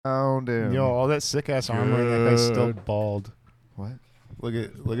Goddamn. Yo, all that sick ass armor, and that guy's still bald. What? Look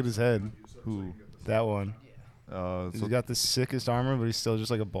at his head. Who? That one. So He's got the sickest armor, but he's still just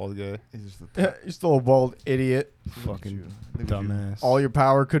like a bald guy. You're still a bald idiot. Fucking dumbass. All your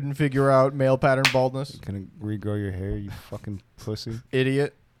power couldn't figure out male pattern baldness. Couldn't regrow your hair, you fucking pussy.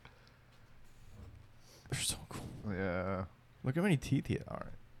 Idiot. They're so cool. Yeah. Look how many teeth he had. All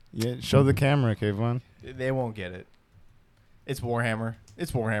right. Yeah, show the camera, Kayvon. They won't get it. It's Warhammer.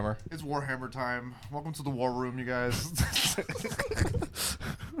 It's Warhammer. It's Warhammer time. Welcome to the War Room, you guys.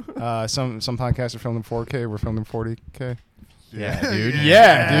 Some podcasts are filmed in 4K. We're filmed in 40K. Yeah, dude.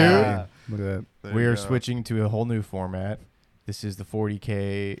 Yeah, dude. Look at that. We are switching to a whole new format. This is the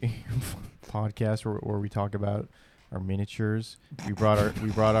 40K podcast where we talk about our miniatures. We brought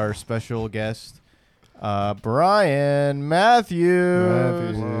our special guest, Bryan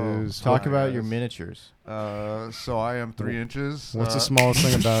Mathews. Talk about your miniatures. So I am 3 inches. What's the smallest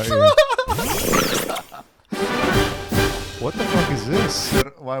thing about you? What the fuck is this?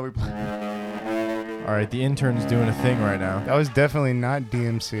 Why are we All right, the intern's doing a thing right now. That was definitely not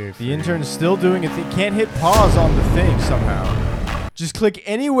DMCA. The intern's still doing a thing. Can't hit pause on the thing somehow. Just click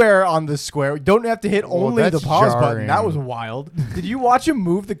anywhere on the square. You don't have to hit only the pause button. That was wild. Did you watch him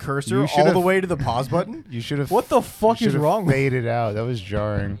move the cursor all the way to the pause button? You should have. What the fuck is wrong with faded out. That was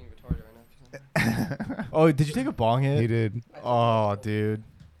jarring. Oh, did you take a bong hit? He did. Oh, dude.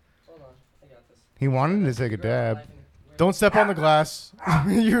 Hold on, I got this. He wanted to take a dab. Don't step on the glass.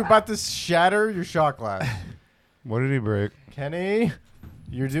 You're about to shatter your shot glass. What did he break? Kenny,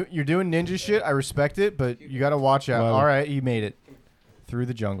 you're doing ninja shit. I respect it, but you got to watch out. Well, all right, he made it through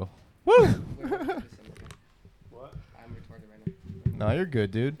the jungle. Woo! What? I'm retarded right now. No, you're good,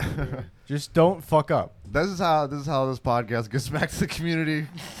 dude. Just don't fuck up. This is how this podcast gets back to the community.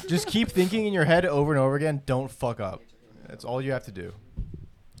 Just keep thinking in your head over and over again. Don't fuck up. That's all you have to do.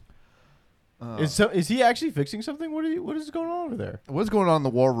 Is he actually fixing something? What is going on over there? What's going on in the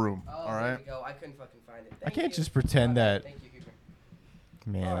War Room? Oh, all right. there we go. I couldn't fucking find it. I can't just pretend that. Thank you, Cooper.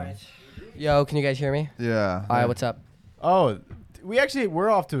 Man. All right. Yo, can you guys hear me? Yeah. All right, what's up? Oh, we're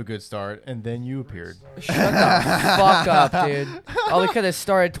off to a good start, and then you appeared. Shut the fuck up, dude. Oh, we could have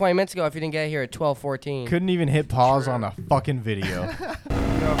started 20 minutes ago if you didn't get here at 12:14. Couldn't even hit pause on a fucking video. Yo, if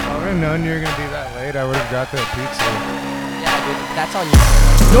I would have known you were gonna be that late, I would have got that pizza. Yeah, dude, that's on you.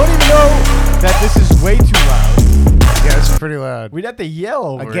 You don't even know that this is way too loud. Yeah, it's pretty loud. We'd have to yell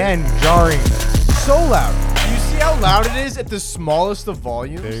over Again, jarring. So loud. Do you see how loud it is at the smallest of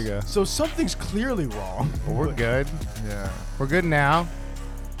volumes? There you go. So something's clearly wrong. But we're good. Yeah. We're good now.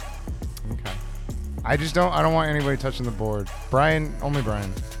 Okay. I don't want anybody touching the board. Only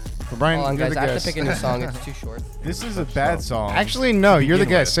Bryan. But Bryan, Hold on, you're guys. the I have guest. to pick a new song. It's too short. This is a bad song. Actually, no. You're the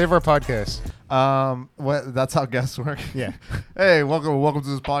begin guest. Save our podcast. That's how guests work. Yeah. Hey, welcome to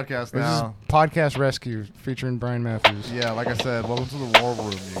this podcast This now. is Podcast Rescue featuring Bryan Mathews. Yeah, like I said, welcome to the War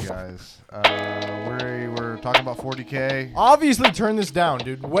Room, you guys. We're talking about 40K. Obviously, turn this down,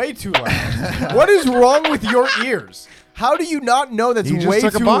 dude. Way too loud. What is wrong with your ears? How do you not know that's He just way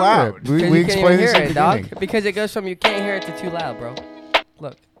took a too bong loud? rip. We Because you can't explained even this hear at the it, dog. beginning. Because it goes from you can't hear it to too loud, bro.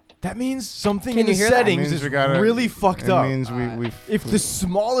 Look. That means something Can in the you hear that? settings Means is we gotta- really fucked It up. means we. If the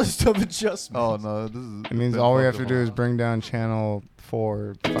smallest of adjustments. Oh no, this is. It means all we have to do is bring down channel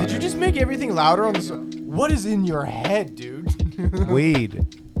 4. Did you just make everything louder on this? What is in your head, dude?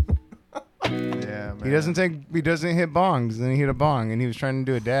 weed? Yeah, man. He doesn't hit bongs. Then he hit a bong, and he was trying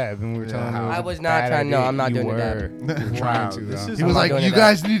to do a dab, and we were telling him. It was I a was not bad trying. No, idea. I'm not You doing were. a You were Wow, trying to. this Though. is- He was I'm not like, doing "You that."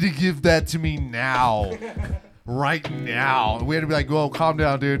 guys need to give that to me now, right now." We had to be like, "Whoa, calm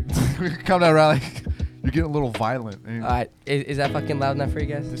down, dude. Calm down, Riley. You're getting a little violent." And All right. Is that fucking loud enough for you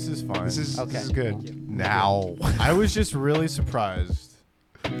guys? This is fine. This is good. now. I was just really surprised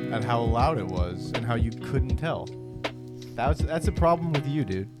at how loud it was and how you couldn't tell. That's a problem with you,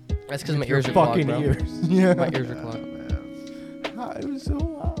 dude. That's because my Your ears are clogged, fucking bro. ears. Yeah. My ears are clogged. It was so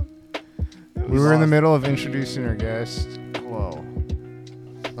loud. We were in the middle of introducing our guest. Whoa.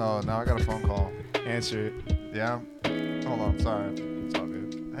 Oh, now I got a phone call. Answer it. Yeah. Hold on. Sorry. It's all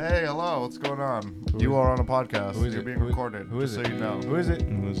good. Hey, hello. What's going on? You are on a podcast. Who is You're it? being Who- recorded. who is just it? So you know. Who is it?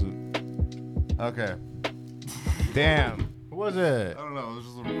 Who was it? Okay. Damn. Who was it? I don't know. It was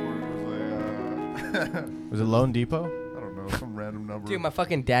just a recording. It was like, Was it Lone Depot? I don't know, some random number. Dude, my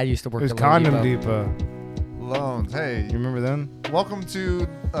fucking dad used to It work was at Loan Condom Depot. Depot. Loans. Hey, You remember them? welcome to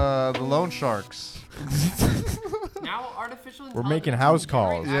the Loan Sharks. Now artificial We're making house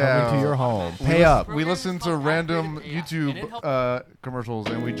calls. Yeah. Coming to your home. Pay up. We listen to random YouTube commercials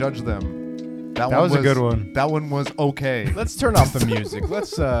and we judge them. That was a good one. That one was okay. Let's turn off the music.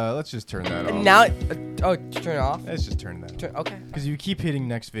 Let's just turn that off. Now, turn it off. Let's just turn that off. Okay. Because you keep hitting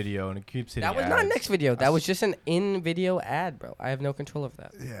next video and it keeps hitting. That was not next video. That was just an in-video ad, bro. I have no control over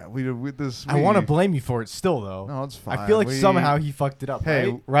that. Yeah, we this. I want to blame you for it still, though. No, it's fine. I feel like somehow he fucked it up.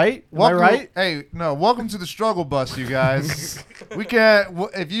 Hey, right? Am I welcome, right? Hey, no. Welcome to the struggle bus, you guys. We can't.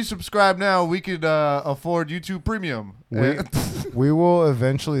 If you subscribe now, we could afford YouTube Premium. We will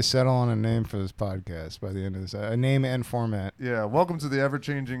eventually settle on a name for this podcast by the end of this. A name and format. Yeah. Welcome to the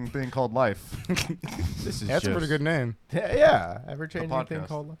ever-changing thing called life. That's a pretty good name. Yeah. Ever-changing thing podcast.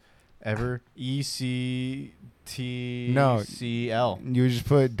 called Ever ECTCL. You just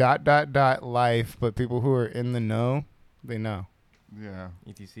put ... life, but people who are in the know, they know. Yeah.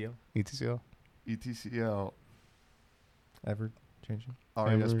 ETCL. ETCL. ETCL. Ever changing.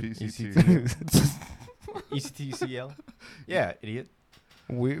 RESPCT. ECTCL. Yeah, idiot.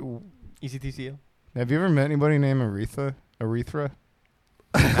 ECTCL. Have you ever met anybody named Aretha? Urethra?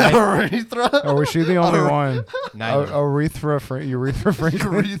 Or was she the only one? Neither. Urethra Franklin. Urethra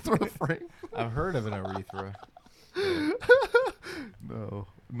Frank. I've heard of an urethra. No,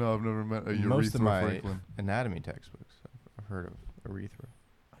 I've never met a urethra Most of my Franklin. anatomy textbooks, I've heard of urethra.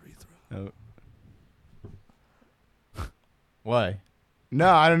 Oh. Why? No,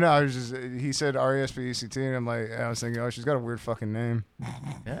 I don't know. I was just he said RESPECT, and I'm like, I was thinking, oh, she's got a weird fucking name.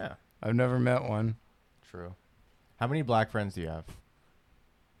 Yeah. I've never met one. True. How many black friends do you have?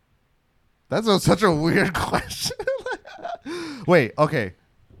 That's such a weird question. Wait, okay.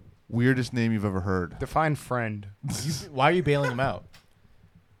 Weirdest name you've ever heard? Define friend. Why are you bailing him out?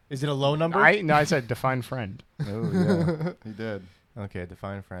 Is it a low number? I said define friend. Oh yeah, he did. Okay,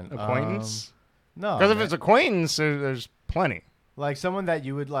 define friend. Acquaintance? No. Because if it's acquaintance, there's plenty. like someone that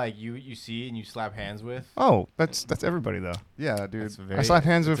you would like you see and you slap hands with. Oh, that's everybody though. Yeah, dude. I slap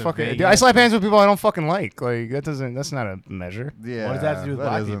hands with I slap hands with people I don't fucking like. Like that's not a measure. Yeah. What does that have to do with that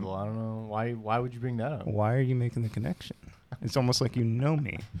black isn't. people? I don't know. Why would you bring that up? Why are you making the connection? It's almost like you know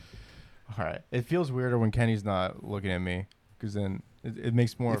me. All right. It feels weirder when Kenny's not looking at me because then it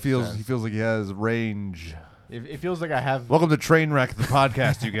makes more. He feels sense. like he has range. It feels like I have. Welcome to Trainwreck, the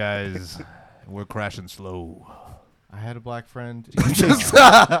podcast, you guys. We're crashing slow. I had a black friend Just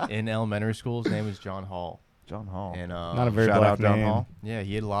in elementary school. His name was John Hall. John Hall. And Not a very shout black out John name. Hall. yeah,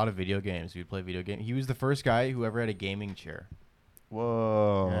 he had a lot of video games. He would play video games. He was the first guy who ever had a gaming chair.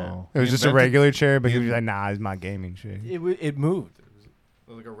 Whoa. It was He just a invented- regular chair, but he was like, "Nah, it's my gaming chair." It moved. It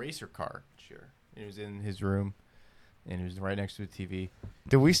was like a racer car chair. It was in his room, and it was right next to a TV.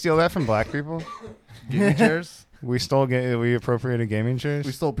 Did we steal that from black people? Gaming chairs? We appropriated gaming chairs.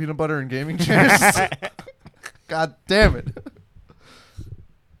 We stole peanut butter and gaming chairs? God damn it.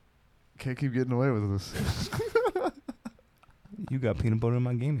 Can't keep getting away with this. You got peanut butter in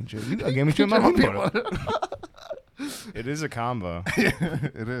my gaming chair. You got gaming chair in my peanut butter. It is a combo.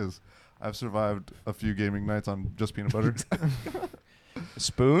 It is. I've survived a few gaming nights on just peanut butter.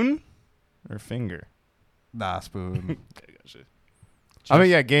 Spoon or finger? Nah, spoon. I mean,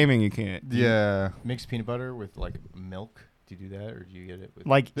 yeah, gaming you can't. Yeah. Mixed peanut butter with like milk. Do you do that, or do you get it with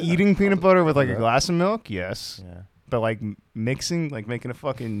Like eating peanut butter with like a glass of milk, yes. Yeah. But like mixing, like making a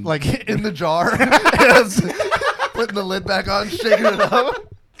fucking Like in the jar. Yes. Putting the lid back on, shaking it up.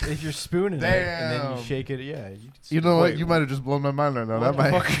 If you're spooning it and then Damn. you shake it, yeah. You know what? You might have just blown my mind right now. What the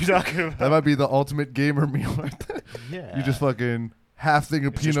fuck are you talking about? That might be the ultimate gamer meal right there. Yeah. You just fucking half thing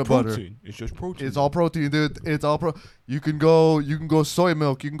of peanut butter. It's just protein. It's all protein, dude. It's all You can go soy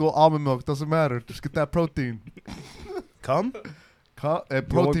milk. You can go almond milk. Doesn't matter. Just get that protein. Cum?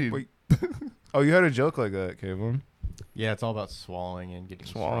 Protein. Wait. Oh, you had a joke like that, Caitlin. Yeah, it's all about swallowing and getting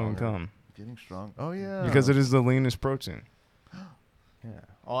Swallowing stronger. cum. Getting strong. Oh yeah. Because it is the leanest protein. Yeah.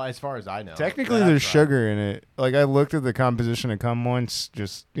 Oh, as far as I know. Technically, That there's I've tried. sugar in it. Like, I looked at the composition of cum once,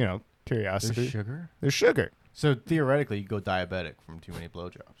 just, curiosity. There's sugar. There's sugar. So theoretically, you go diabetic from too many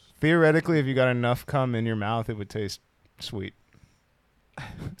blowjobs. Theoretically, if you got enough cum in your mouth, it would taste sweet. I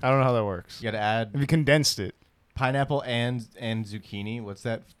don't know how that works. You got to add If you condensed it. pineapple and zucchini. What's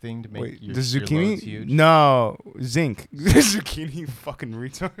that thing to make Wait, your the your zucchini? loads huge? No, zinc. Zucchini, you fucking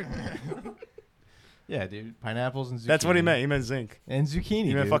retard. Yeah, dude. Pineapples and zucchini. That's what he meant. He meant zinc. And zucchini.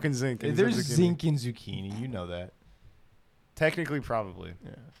 He meant dude. fucking zinc. and he said There's zucchini. zinc in zucchini. You know that. Technically, probably.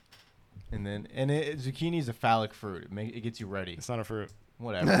 Yeah. And then zucchini is a phallic fruit. It gets you ready. It's not a fruit.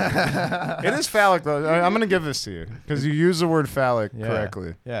 Whatever. It is phallic, though. I'm going to give this to you because you use the word phallic Yeah.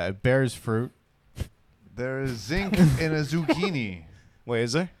 correctly. Yeah, it bears fruit. There is zinc in a zucchini. Wait,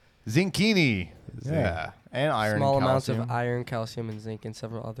 is there? Zinkini. Yeah. And iron Small and amounts calcium. of iron, calcium, and zinc, and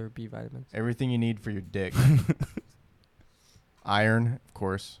several other B vitamins. Everything you need for your dick. Iron, of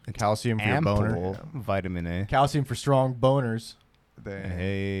course. Calcium for your boner. Vitamin A. Calcium for strong boners.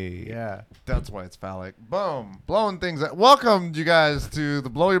 Hey. Yeah. That's why it's phallic. Boom. Blowing things up. Welcome, you guys, to the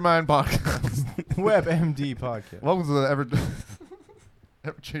Blow Your Mind podcast. WebMD podcast. Welcome to the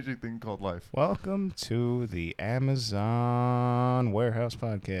ever-changing thing called life. Welcome to the Amazon Warehouse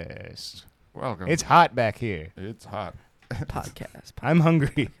podcast. Welcome. It's hot back here. It's hot. Podcast. I'm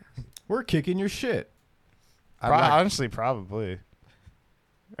hungry. We're kicking your shit. Honestly, probably.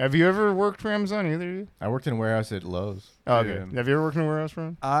 Have you ever worked for Amazon, either of you? I worked in a warehouse at Lowe's. Oh, okay. Dude. Have you ever worked in a warehouse for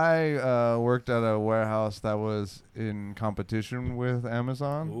him? I worked at a warehouse that was in competition with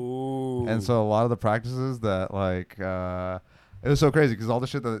Amazon. Ooh. And so a lot of the practices that, like, it was so crazy because all the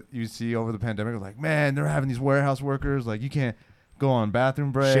shit that you see over the pandemic was like, man, they're having these warehouse workers. Like, you can't go on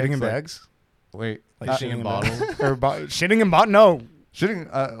bathroom breaks. Shitting in like, bags? Wait. Like shitting in bottles. Or shitting in bottles? No. Shitting,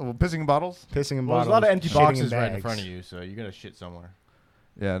 pissing in bottles? Pissing in Well, bottles. there's a lot of empty shitting boxes right in bags. front of you, so you gotta shit somewhere.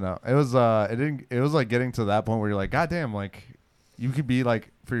 Yeah, no. It was it was like getting to that point where you're like, God damn, like you could be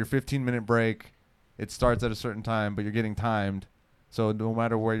like for your 15-minute break, it starts at a certain time, but you're getting timed. So no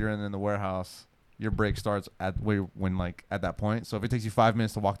matter where you're in the warehouse, your break starts at when like at that point. So if it takes you 5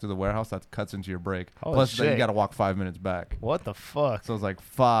 minutes to walk through the warehouse, that cuts into your break. Holy Plus then you shit. gotta walk 5 minutes back. What the fuck? So it's like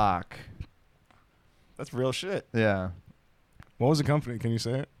fuck. That's real shit. Yeah. What was the company? Can you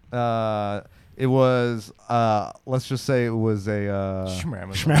say it? It was let's just say it was a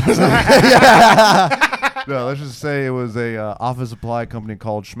no, let's just say it was a office supply company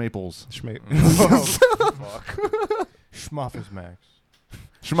called Schmaples. Schmoffers Max.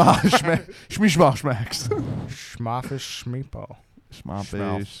 Schmishmashmax. Schmoffish Schmeepo.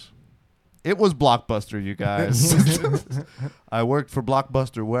 Schmoppish. It was Blockbuster, you guys. I worked for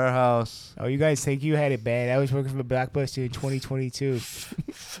Blockbuster Warehouse. Oh, you guys think you had it bad. I was working for Blockbuster in 2022.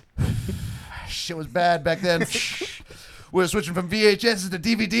 Shit was bad back then. We were switching from VHSs to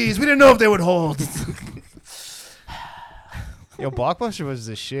DVDs. We didn't know if they would hold. Yo, Blockbuster was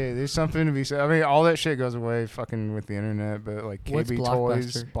the shit. There's something to be said. I mean, all that shit goes away fucking with the internet, but like What's KB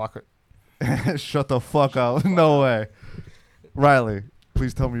Toys, Shut the fuck up. No way. Riley,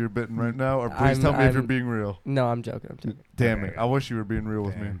 please tell me you're bitten right now, or please tell me if you're being real. No, I'm joking. Damn it. I wish you were being real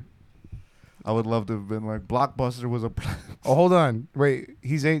with me. I would love to have been like, Blockbuster was a... Oh, hold on. Wait,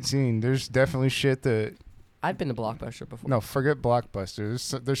 he's 18. There's definitely shit that... I've been to Blockbuster before. No, forget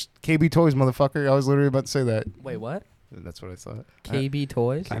Blockbuster. There's KB Toys, motherfucker. I was literally about to say that. Wait, what? That's what I thought. KB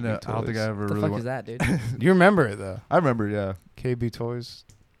Toys? I know. I don't think I ever What the really fuck is that, dude? You remember it, though. I remember, yeah. KB Toys.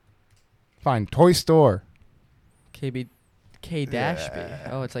 Fine. Toy Store. K-B. K-dash-B. Yeah.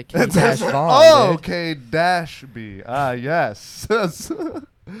 Oh, it's like K-dash-Bond, Oh, dude. K-B. Ah, yes.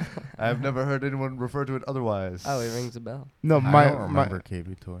 I've never heard anyone refer to it otherwise. Oh, it rings a bell. No, I don't remember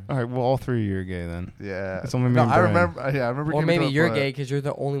KB Toys. All right, well, all three of you are gay then. Yeah. It's only me No, and I Bryan. remember. Yeah, I remember. Or KB maybe Toys, you're but- gay because you're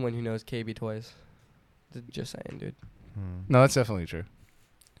the only one who knows KB Toys. Just saying, dude. No, that's definitely true.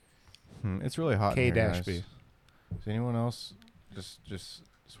 It's really hot in here, guys. K-B. Is anyone else just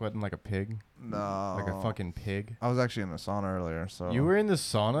sweating like a pig? No. Like a fucking pig? I was actually in the sauna earlier, so. You were in the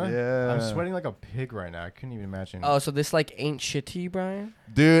sauna? Yeah. I'm sweating like a pig right now. I couldn't even imagine. Oh, so this like ain't shit to you, Bryan?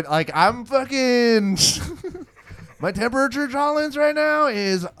 Dude, like I'm fucking. My temperature tolerance right now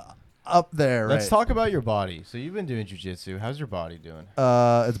is up there. Let's right? talk about your body. So you've been doing jujitsu. How's your body doing?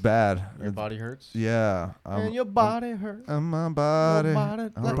 It's bad. Your body hurts? Yeah. And your body hurts. My body. Your body.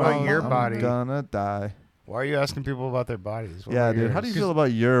 I'm What about your body? gonna die. Why are you asking people about their bodies? What Yeah, about dude. How do yours? you feel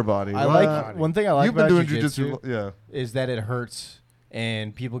about your body? I What? like one thing I like You've been about doing jujitsu jujitsu. Yeah. is that it hurts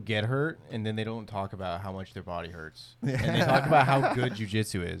and people get hurt and then they don't talk about how much their body hurts. And they talk about how good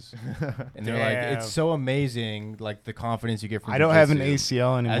jujitsu is. And they're like, Damn. it's so amazing, like the confidence you get from I don't have an jujitsu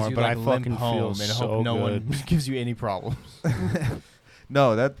ACL as anymore, you, but like, I limp fucking home feel and so hope no good. one gives you any problems.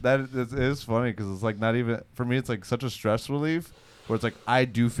 No, that is funny because it's like not even for me. It's like such a stress relief where it's like I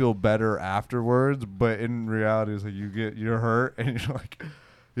do feel better afterwards, but in reality, it's like you're hurt and you're like,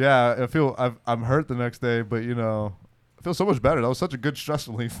 yeah, I'm hurt the next day, but you know, I feel so much better. That was such a good stress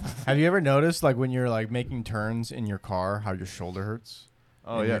relief. Have you ever noticed, like, when you're like making turns in your car, how your shoulder hurts?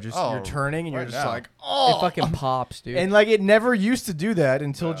 Oh And yeah, you're turning and you're right just now. like, It fucking pops, dude. and like it never used to do that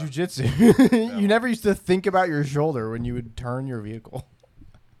until Yeah. jujitsu. You never used to think about your shoulder when you would turn your vehicle.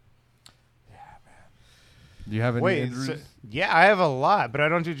 Do you have any Wait, injuries? so, yeah, I have a lot, but I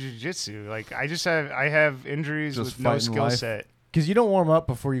don't do jujitsu. Like, I have injuries Just with no fighting skill life? set. Because you don't warm up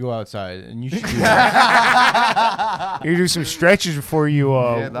before you go outside, and you should do that. You do some stretches before you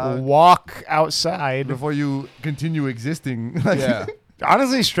Yeah, dog. walk outside. Before you continue existing. Like, Yeah.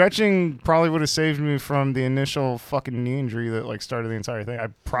 Honestly, stretching probably would have saved me from the initial fucking knee injury that like started the entire thing. I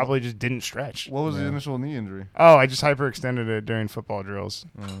probably just didn't stretch. What was the initial knee injury? Oh, I just hyperextended it during football drills.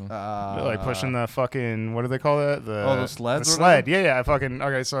 Like pushing the fucking, what do they call that? The sleds? The sled. Yeah.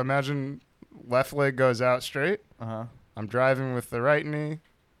 Okay, so imagine left leg goes out straight. Uh-huh. I'm driving with the right knee.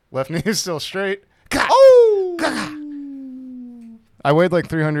 Left knee is still straight. I weighed like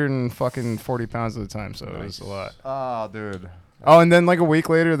 340 pounds at the time, so it was a lot. Oh, dude. Oh, and then like a week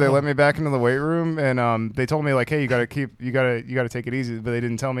later, they let me back into the weight room, and they told me like, hey, you gotta take it easy, but they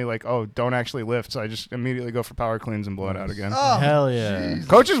didn't tell me like, oh, don't actually lift. So I just immediately go for power cleans and blow it out again. Oh, hell yeah! Geez.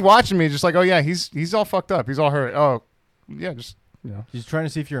 Coach is watching me, just like, oh yeah, he's all fucked up, he's all hurt. Oh, yeah, just He's trying to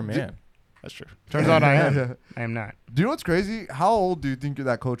see if you're a man. That's true. Turns out I am. I am not. Do you know what's crazy? How old do you think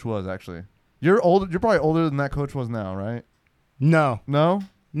that coach was actually? You're older. You're probably older than that coach was now, right? No,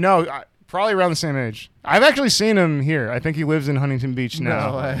 probably around the same age. I've actually seen him here. I think he lives in Huntington Beach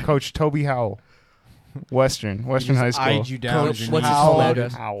now. No way. Coach Toby Howell, Western High School. Eyed you down. Coach, as your what's his knee. home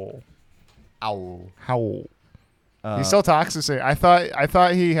address? Howell. He still talks to say. I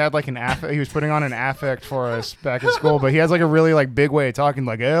thought he had like he was putting on an affect for us back at school, but he has like a really like big way of talking,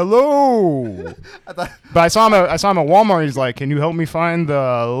 like hello. But I saw him at Walmart. He's like, can you help me find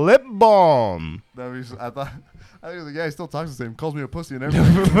the lip balm? I thought he was like, yeah, he still talks the same. Calls me a pussy and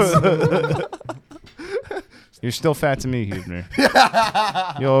everything. You're still fat to me, Huebner.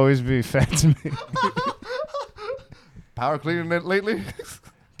 You'll always be fat to me. Power cleaning it lately?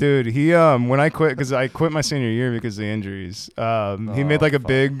 Dude, he when I quit, because I quit my senior year because of the injuries. He made like a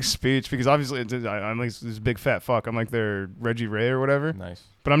big speech because obviously I'm like this big fat fuck. I'm like their Reggie Ray or whatever. Nice.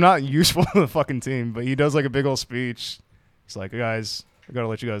 But I'm not useful to the fucking team. But he does like a big old speech. He's like, guys, I gotta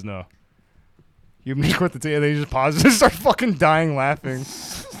let you guys know. You quit the team, and then he just pauses and starts fucking dying laughing.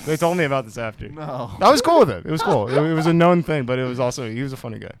 They told me about this after. No. I was cool with it. It was cool. It was a known thing, but it was also he was a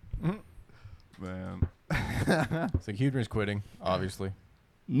funny guy. Man. It's like Huebner's quitting, obviously.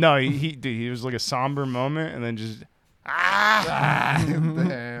 No, he was like a somber moment, and then just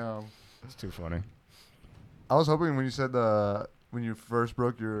Damn. It's too funny. I was hoping when you said when you first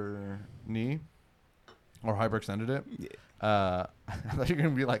broke your knee or hyperextended it, I thought you were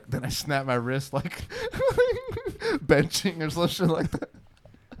gonna be like, then I snapped my wrist like benching or some shit like that.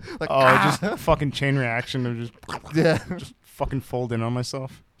 Like, just fucking chain reaction of just just fucking folding on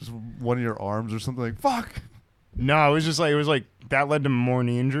myself. Just one of your arms or something like fuck. No, it was like that led to more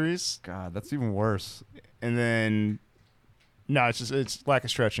knee injuries. God, that's even worse. And then no, it's lack of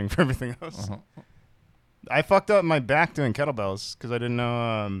stretching for everything else. Uh-huh. I fucked up my back doing kettlebells because I didn't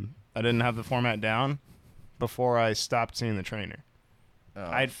know I didn't have the format down before I stopped seeing the trainer.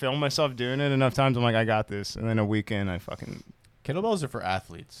 I'd filmed myself doing it enough times. I'm like, I got this, and then a weekend I fucking. Kettlebells are for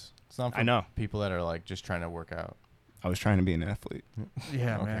athletes. It's not for I know. people that are like just trying to work out. I was trying to be an athlete.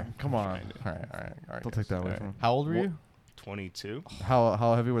 Yeah, Okay. man. Come on. All right. Don't take that away from him. How old were you? 22,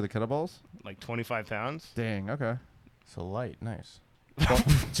 How heavy were the kettlebells? like 25 pounds. Dang. Okay. So light, nice.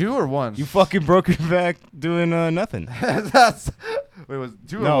 2 or 1? You fucking broke your back doing nothing. That's. Wait, was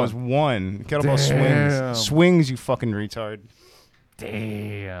 2 or 1? No, it was 1. Kettlebell Damn. swings. You fucking retard.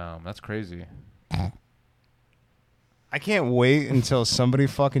 Damn, that's crazy. I can't wait until somebody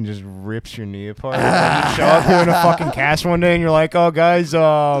fucking just rips your knee apart. Like you show up here in a fucking cast one day and you're like, "Oh, guys,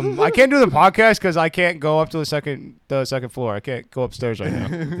 I can't do the podcast because I can't go up to the second floor. I can't go upstairs right now."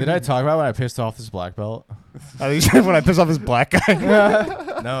 Did I talk about when I pissed off this black belt? I think you said when I piss off this black guy.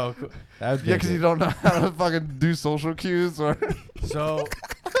 No. That would be Yeah, because you don't know how to fucking do social cues or. So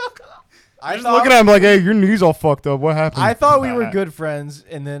I just looking at him like, "Hey, your knee's all fucked up. What happened?" I thought we were good friends,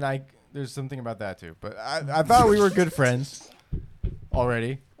 and then there's something about that too. But I thought we were good friends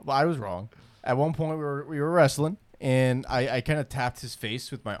already. Well, I was wrong. At one point, we were wrestling, and I kind of tapped his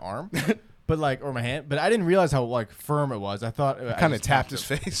face with my arm, but or my hand. But I didn't realize how firm it was. I thought I kind of just tapped his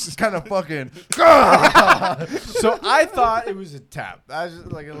him. face. It's kind of fucking. So I thought it was a tap. I was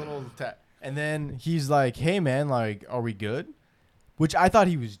just like a little tap. And then he's like, "Hey man, are we good?" Which I thought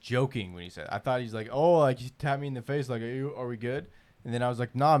he was joking when he said. I thought he's like, "Oh, you tapped me in the face. Are we good?" And then I was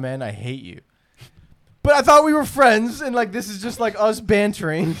like, "Nah, man, I hate you." But I thought we were friends, and this is just us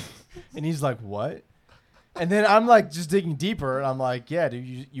bantering. And he's like, "What?" And then I'm just digging deeper, and I'm like, "Yeah,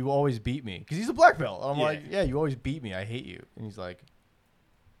 dude, you always beat me." Because he's a black belt. I'm like, "Yeah, you always beat me. I hate you." And he's like,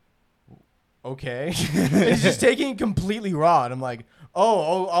 "Okay." And he's just taking it completely raw, and I'm like,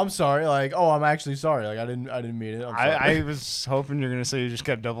 "Oh, I'm sorry. I'm actually sorry. I didn't mean it." I'm sorry. I was hoping you're gonna say you just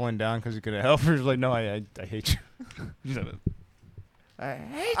kept doubling down because you couldn't help. You're like, "No, I hate you."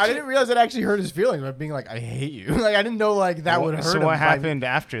 I didn't realize it actually hurt his feelings by being like, I hate you. Like, I didn't know like that would hurt him. So what happened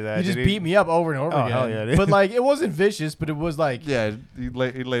after that? He just beat me up over and over again. Hell yeah, dude. But like, it wasn't vicious, but it was like, Yeah, he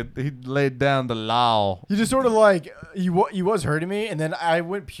laid down the law. he just sort of like, he was hurting me, and then I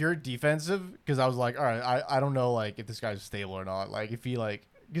went pure defensive because I was like, all right, I don't know like if this guy's stable or not. Like if he like,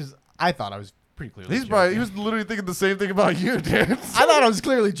 because I thought I was pretty clearly He was literally thinking the same thing about you, dude. I thought I was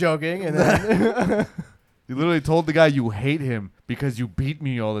clearly joking, and then You literally told the guy you hate him because you beat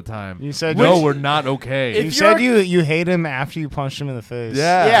me all the time. You said no, we're not okay. You said you hate him after you punched him in the face.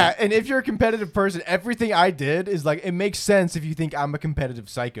 Yeah, and if you're a competitive person, everything I did is like, it makes sense if you think I'm a competitive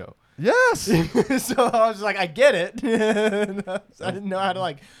psycho. Yes. So I was like, I get it. I didn't know how to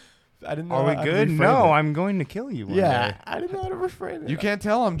like. I didn't know. Are we how good? to No, it. I'm going to kill you. One Yeah, day. I didn't know how to refrain it. You can't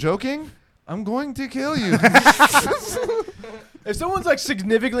tell I'm joking? I'm going to kill you. If someone's like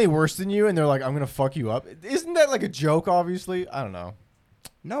significantly worse than you and they're like, I'm gonna fuck you up, isn't that like a joke? Obviously, I don't know.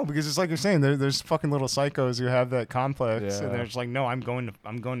 No, because it's like you're saying, there's fucking little psychos who have that complex, Yeah. and they're just like, no, I'm going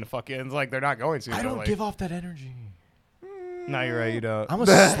to fuck you. And it's like they're not going to. I don't like, give off that energy. No, you're right. You don't. I'm a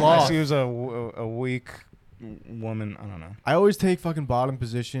sloth. She was a weak woman. I don't know. I always take fucking bottom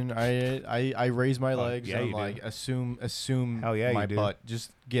position. I raise my legs yeah, and you do. like assume Hell yeah, my you do. butt.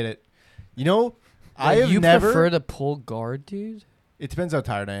 Just get it. You know, I have you never. prefer to pull guard, dude? It depends how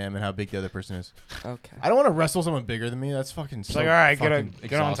tired I am and how big the other person is. Okay. I don't want to wrestle someone bigger than me. That's fucking. It's So like, all right, get on top.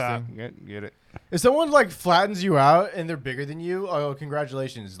 exhausting. Get it. If someone like flattens you out and they're bigger than you, oh,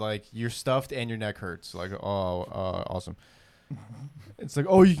 congratulations! Like you're stuffed and your neck hurts. Like, awesome. It's like,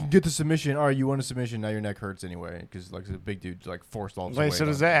 oh, you can get the submission. All right, you won a submission. Now your neck hurts anyway because like the big dude like forced all. Wait, so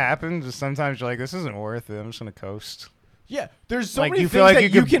does that happen? Just sometimes you're like, this isn't worth it. I'm just gonna coast. Yeah, there's so Like, many you things feel like that you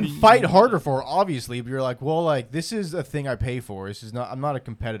you could- can fight harder for, obviously. But you're like, well, like this is a thing I pay for. This is not. I'm not a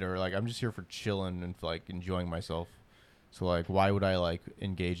competitor. Like I'm just here for chilling and like enjoying myself. So like, why would I like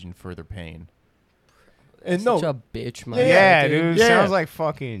engage in further pain? And Such no, a bitch, man. Yeah, dude. Yeah. Sounds like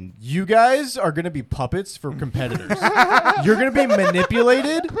fucking. you guys are gonna be puppets for competitors. You're gonna be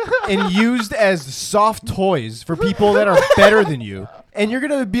manipulated and used as soft toys for people that are better than you. And you're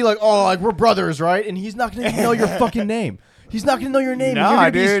gonna be like, oh, like we're brothers, right? And he's not gonna even know your fucking name. He's not gonna know your name. Nah, You're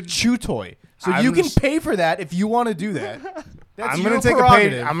gonna be dude. his chew toy. So I'm you can just- pay for that if you want to do that. That's I'm your gonna take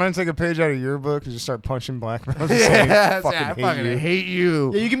prerogative. I'm gonna take a page out of your book and just start punching black belts. I fucking fucking hate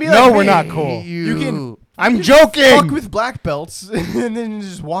you. Yeah, you can be No, like, we're me. not cool. You can I'm joking. fuck with black belts and then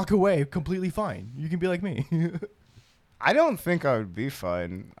just walk away completely fine. You can be like me. I don't think I would be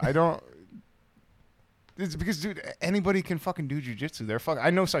fine. I don't. It's because, dude, anybody can fucking do jujitsu. I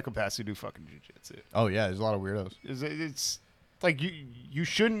know psychopaths who do fucking jujitsu. Oh yeah, there's a lot of weirdos. It's like you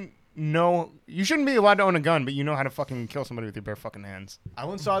shouldn't know. You shouldn't be allowed to own a gun, but you know how to fucking kill somebody with your bare fucking hands. I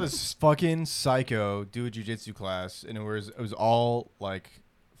once saw this fucking psycho do a jiu-jitsu class, and it was all like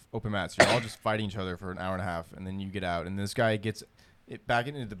open mats. You're all just fighting each other for an hour and a half, and then you get out, and this guy gets it back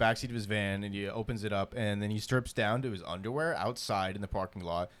into the backseat of his van, and he opens it up, and then he strips down to his underwear outside in the parking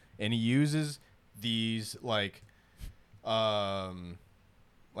lot, and he uses these like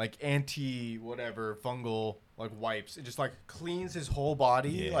anti whatever fungal like wipes and just like cleans his whole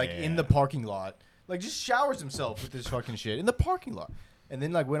body like in the parking lot, like just showers himself with this fucking shit in the parking lot, and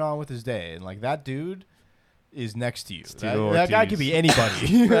then like went on with his day. And like that dude is next to you. That guy could be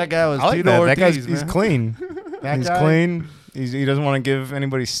anybody. That guy was I like Tito that. Ortiz, That guy's man. he's clean. That He's guy- clean. He doesn't want to give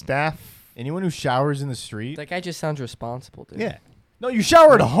anybody staff. Anyone who showers in the street. That guy just sounds responsible, dude. Yeah. No, you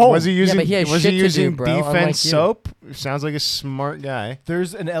shower at home. Was he using? but he has was shit he to do, using bro, unlike defense you. soap? Sounds like a smart guy.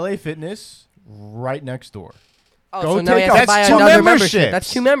 There's an LA Fitness right next door. Oh, Go so now you take have to a- buy That's two another memberships. membership.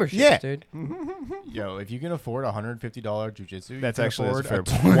 That's 2 memberships, Yeah. dude. Yo, if you can afford $150 jiu-jitsu, That's you can actually- afford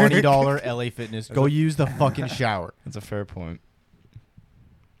that's a a fair point. $20 LA Fitness. Go use the fucking shower. That's a fair point.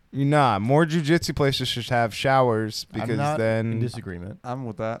 Nah, more jujitsu places should have showers because I'm not in then. disagreement. I'm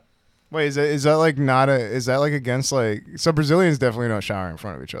with that. Wait, is that like not a? Is that like against like? So Brazilians definitely don't shower in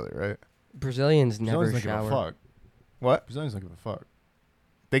front of each other, right? Brazilians never Brazilians don't give a shower. fuck. What? Brazilians don't give a fuck.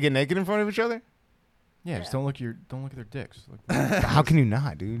 They get naked in front of each other? Yeah, just don't look at their dicks. Like, How can you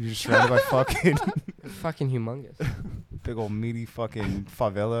not, dude? You're just surrounded by fucking Fucking humongous. big old meaty fucking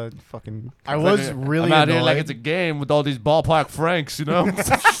favela. Fucking. I was really I'm out here annoyed. like it's a game with all these ballpark Franks, you know?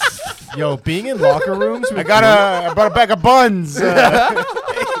 Yo, being in locker rooms. I brought a bag of buns.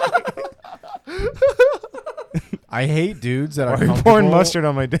 I hate dudes that Why are are you comfortable. pouring mustard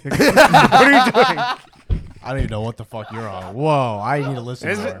on my dick? What are you doing? I don't even know what the fuck you're on. Whoa, I need to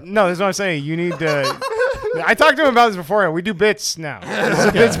listen more. No, this is what I'm saying. You need to. I talked to him about this before. We do bits now. It's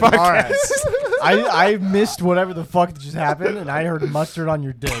a bits podcast. All right. I missed whatever the fuck just happened, and I heard mustard on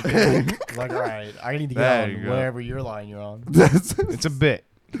your dick. Like, all right, I need to get on whatever your line you're on. It's a bit.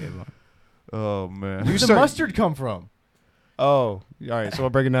 Oh man. Where's the mustard come from? Oh, all right. So we'll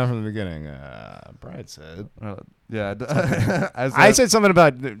break it down from the beginning. Bryan said. I said something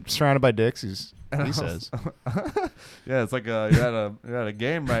about surrounded by dicks. He says. Yeah, it's like you're at a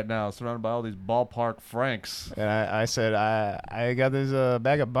game right now, surrounded by all these ballpark Franks. And I said I got this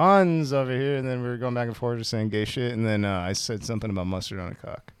bag of buns over here, and then we were going back and forth just saying gay shit, and then I said something about mustard on a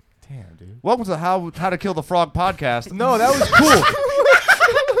cock. Damn, dude. Welcome to How to Kill the Frog podcast. No, that was cool.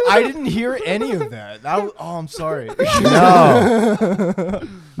 I didn't hear any of that. I'm sorry.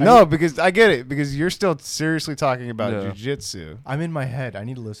 No, because I get it. Because you're still seriously talking about jiu-jitsu. I'm in my head. I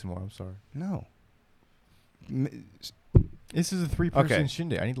need to listen more. I'm sorry. No. This is a 3-person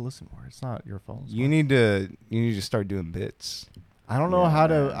shindig. I need to listen more. It's not your fault. You need to start doing bits. I don't know how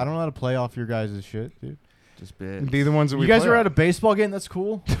to play off your guys' shit, dude. Just bits. Be the ones that you guys are at a baseball game. That's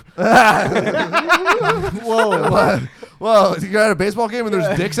cool. Whoa! Whoa! You got at a baseball game and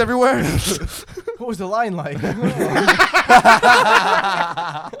there's dicks everywhere. What was the line like? All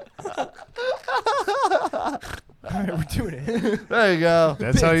right, we're doing it. There you go.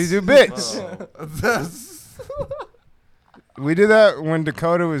 That's how you do bits. We did that when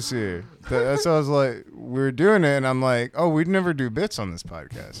Dakota was here. That's how I was like, we were doing it, and I'm like, oh, we'd never do bits on this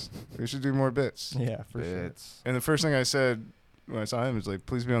podcast. We should do more bits. Yeah, for sure. And the first thing I said when I saw him was like,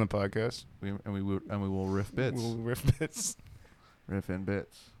 please be on the podcast. We will riff bits. We'll riff bits. Riff in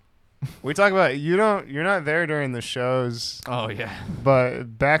bits. We talk about you're not there during the shows. Oh yeah. But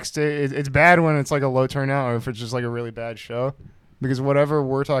backstage, it's bad when it's like a low turnout, or if it's just like a really bad show, because whatever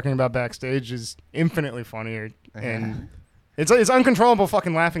we're talking about backstage is infinitely funnier and. It's uncontrollable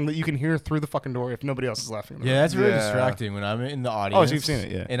fucking laughing that you can hear through the fucking door if nobody else is laughing. Yeah, that's really distracting when I'm in the audience. Oh, so you've seen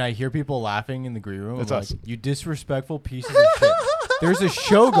it, yeah. And I hear people laughing in the green room. That's I'm us. like, you disrespectful pieces of shit. There's a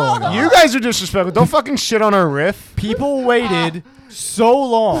show going on. You guys are disrespectful. Don't fucking shit on our riff. People waited so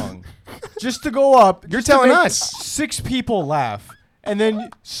long just to go up. You're telling us. 6 people laugh. And then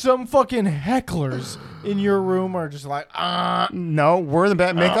some fucking hecklers in your room are just like, no, we're the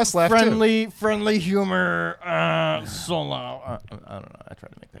bad. Make us laugh friendly humor, so loud. I don't know. I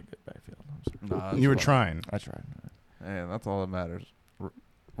tried to make that good backfield. Nah, you were trying. I tried. Hey, that's all that matters.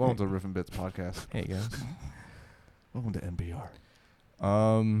 Welcome to Riff and Bits podcast. Hey guys. Welcome to NPR.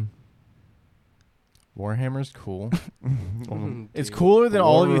 Warhammer's cool. It's cooler than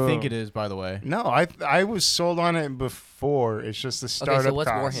all of you think it is, by the way. No, I was sold on it before. It's just the startup. Okay, so what's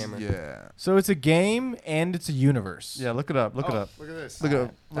cost. Warhammer? Yeah. So it's a game and it's a universe. Yeah, look it up. Look it up. Look at this. Look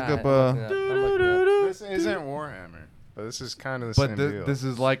up. This isn't Warhammer, but this is kind of the same deal. This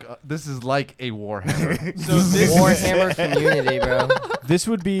is like a Warhammer. So this Warhammer community, bro. This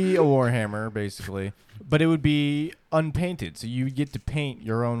would be a Warhammer, basically. But it would be unpainted, so you get to paint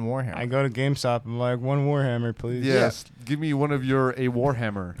your own Warhammer. I go to GameStop and I'm like, one Warhammer, please. Yes, give me one of your a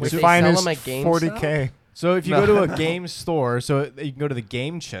Warhammer. Wait, The they finest sell them at GameStop? 40K. So if you go to a game store, so you can go to the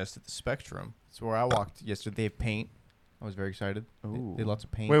game chest at the Spectrum. That's where I walked yesterday. They have paint. I was very excited. Ooh. They had lots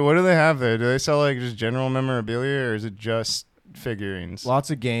of paint. Wait, what do they have there? Do they sell like just general memorabilia, or is it just figurines?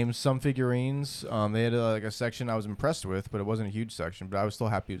 Lots of games, some figurines. They had like a section I was impressed with, but it wasn't a huge section. But I was still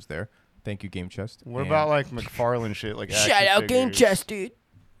happy it was there. Thank you, Game Chest. What about like McFarlane shit? Like action Shout out figures? Game Chest, dude.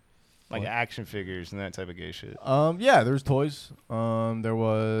 Like action figures and that type of gay shit. Yeah, there's toys. There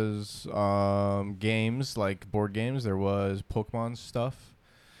was games, like board games. There was Pokemon stuff.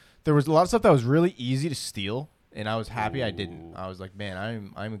 There was a lot of stuff that was really easy to steal, and I was happy I didn't. I was like,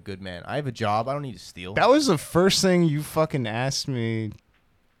 man, I'm a good man. I have a job. I don't need to steal. That was the first thing you fucking asked me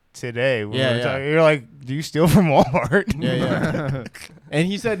today. When we were talking. You're like, do you steal from Walmart? Yeah. And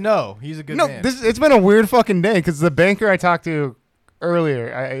he said no. He's a good man. It's been a weird fucking day because the banker I talked to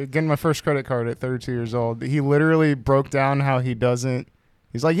earlier, getting my first credit card at 32 years old, he literally broke down how he doesn't.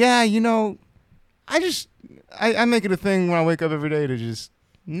 He's like, yeah, I make it a thing when I wake up every day to just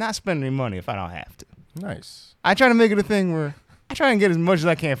not spend any money if I don't have to. Nice. I try to make it a thing where I try and get as much as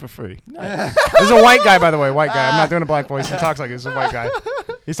I can for free. Nice. This is a white guy, by the way, white guy. I'm not doing a black voice. He talks like this. It's a white guy.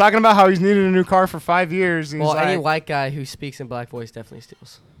 He's talking about how he's needed a new car for 5 years. And Well, he's any like, white guy who speaks in black voice definitely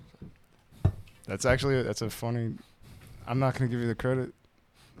steals. that's a funny. I'm not going to give you the credit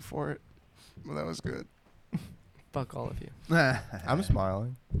for it, but that was good. Fuck all of you. I'm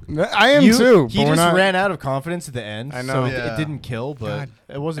smiling. I am too. He just ran out of confidence at the end. I know. So it didn't kill, but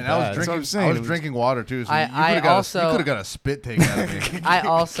it wasn't And bad. I was drinking water too. So you could have got a spit taken out of me. I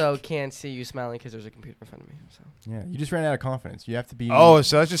also can't see you smiling because there's a computer in front of me. So. Yeah, you just ran out of confidence. You have to be. Oh,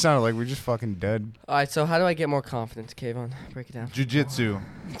 so that just sounded like we're just fucking dead. All right, so how do I get more confidence, Kayvon? Break it down. Jiu-jitsu.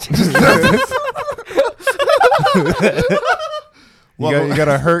 You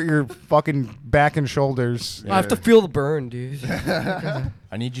gotta hurt your fucking back and shoulders. I have to feel the burn, dude.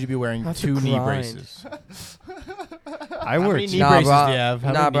 I need you to be wearing Have to 2 knee grind. braces. I How wear many knee Nah, braces bro. do you have?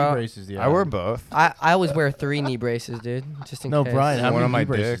 How Nah, many bro. knee braces do you have? I wear both. I always wear 3 knee braces, dude, just in No, case. Brian, how One many on my knee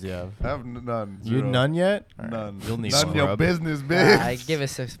braces dick. do you have? I have none. You Zero. none yet? None. You'll need None one. your Rub. business, bitch. I give it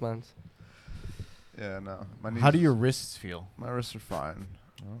 6 months. Yeah, no. How do your wrists feel? My wrists are fine.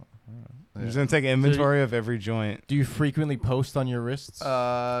 I'm just gonna take inventory of every joint. Do you frequently post on your wrists?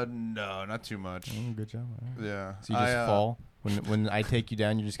 No, not too much. Good job. Yeah. So you just fall? When I take you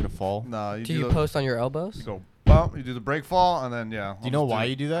down, you're just going to fall? No, Do you post on your elbows? You go bump, you do the break fall, and then, yeah. Do you know why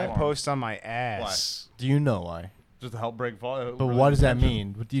you do that? I post on my ass. Do you know why? Just to help break fall. But what does that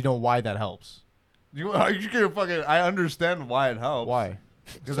mean? Do you know why that helps? You can fucking, I understand why it helps. Why?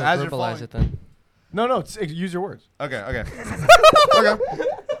 Because So as you're verbalize falling. it then. No, use your words. Okay. Okay.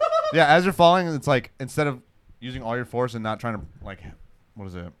 Yeah, as you're falling, it's like instead of using all your force and not trying to like, what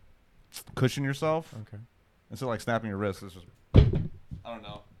is it? Cushion yourself. Okay. Instead of like snapping your wrist, it's just, I don't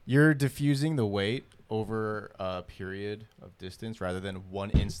know. You're diffusing the weight over a period of distance rather than one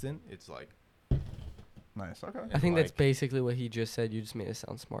instant. It's like. Nice. Okay. I think that's basically what he just said. You just made it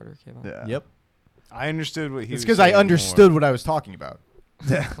sound smarter, Kayvon. Yeah. Yep. I understood what he It's was because I saying understood what I was talking about.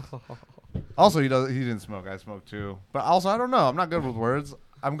 Also, he didn't smoke. I smoke too. But also, I don't know. I'm not good with words.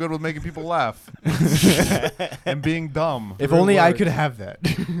 I'm good with making people laugh and being dumb. If only I could have that.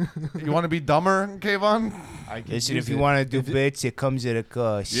 You want to be dumber, Kayvon? Listen, if you want to do bits, it comes at a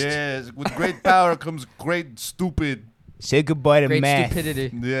cost. Yes. With great power comes great stupid. Say goodbye to Great math.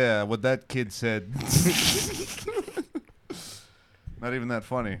 stupidity. Yeah, what that kid said. Not even that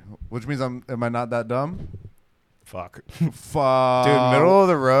funny. Which means am I not that dumb? Fuck. Fuck. Dude, middle of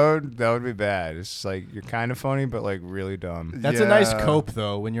the road, that would be bad. It's just like you're kind of funny, but like really dumb. That's a nice cope,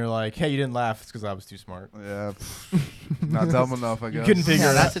 though, when you're like, hey, you didn't laugh. It's because I was too smart. Yeah. Not dumb enough, I guess. You couldn't figure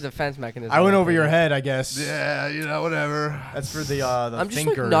Yeah, it that's out. a defense mechanism. I went over think. your head, I guess. Yeah, whatever. That's for the I'm just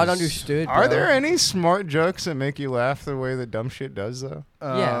like thinkers. not understood. Are bro. there any smart jokes that make you laugh the way that dumb shit does, though?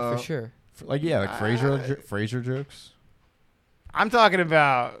 Yeah, for sure. Like Frasier jokes. I'm talking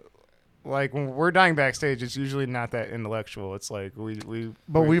about like when we're dying backstage. It's usually not that intellectual. It's like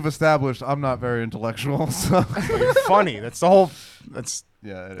But we've established I'm not very intellectual, so. you're funny. That's the whole. That's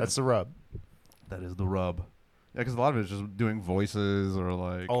the rub. That is the rub. Yeah, because a lot of it is just doing voices or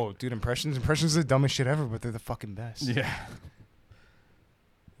like. Oh, dude, impressions are the dumbest shit ever, but they're the fucking best. Yeah.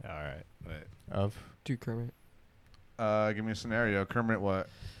 All right. Of Dude, Kermit. Give me a scenario. Kermit, what?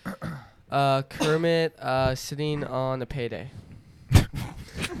 Kermit sitting on a payday.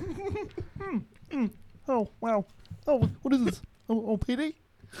 Oh, wow. Oh, what is this? Oh, Payday?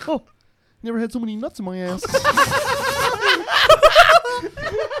 Oh, never had so many nuts in my ass.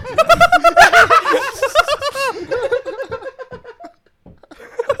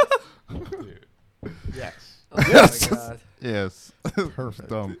 yes. Oh my god. Yes. Perfect.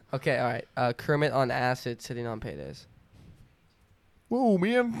 Dumb. Okay, all right. Kermit on acid sitting on paydays. Whoa,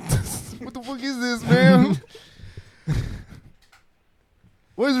 man. What the fuck is this, man?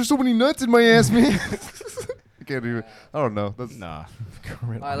 Why is there so many nuts in my ass, man? I can't even. I don't know. That's Nah.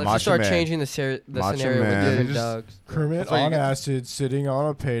 Kermit, All right, let's Macho just start Man. changing the scenario Man. with different just- dogs. Kermit That's why you on get- acid sitting on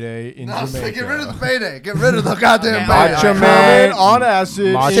a payday in Jamaica. get rid of the Payday. Get rid of the goddamn Okay, Payday. Macho Man. Kermit on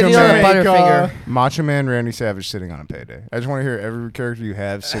acid Macho in Sitting on a Man. Jamaica. Butterfinger. Macho Man Randy Savage sitting on a payday. I just want to hear every character you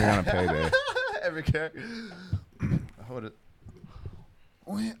have sitting on a payday. Every character. What it?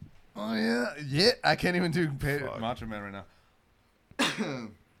 Oh yeah. Oh yeah. Yeah. I can't even do Macho Man right now.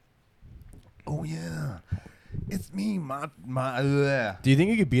 Oh yeah. It's me, Do you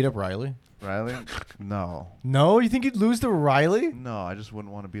think you could beat up Riley? Riley? No. No? You think you'd lose to Riley? No, I just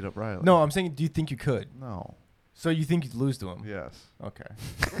wouldn't want to beat up Riley. No, I'm saying, do you think you could? No. So you think you'd lose to him? Yes. Okay.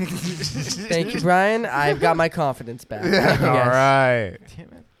 Thank you, Brian. I've got my confidence back. Yeah. Thank you, All guys. right.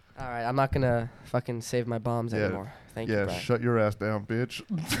 Damn it. All right, I'm not gonna fucking save my bombs Yeah. anymore. Thank you, Yeah, Brian. shut your ass down, bitch.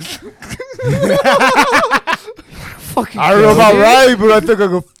 Fucking I don't know about Riley, but I think I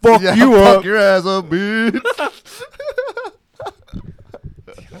can fuck Yeah, you fuck up. your ass up, bitch.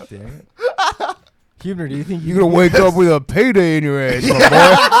 God damn it. Hubner, do you think You're gonna wake up with a payday in your ass, my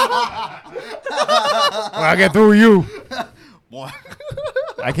boy. When I get through you. What?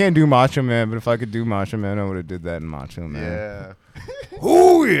 I can't do Macho Man, but if I could do Macho Man, I would have did that in Macho Man. Yeah.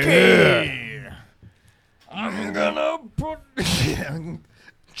 Oh yeah. I'm gonna put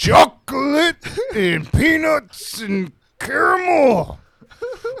Chocolate and peanuts and caramel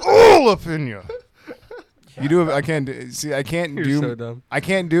all up in you. You do it. I can't do. See, I can't You're do. so dumb. I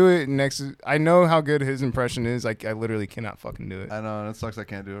can't do it next. I know how good his impression is. I literally cannot fucking do it. I know, and it sucks I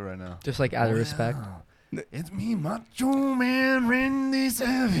can't do it right now. Just like out of respect. It's me, Macho Man Randy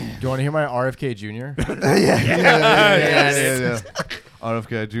Savage. Do you want to hear my RFK Jr.? Yeah.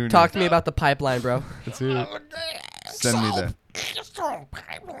 RFK Jr. Talk to me about the pipeline, bro. That's it. Send me that.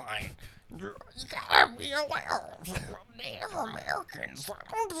 Pipeline. You gotta be aware Native Americans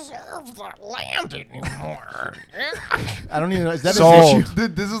don't deserve that land anymore. I don't even know. Is that Sold. his issue?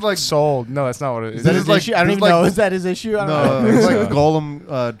 Dude, this is like Sold. No, that's not what it is. Is that This his is like- issue? I don't this even is like- know. Is that his issue? I don't no, know. it's like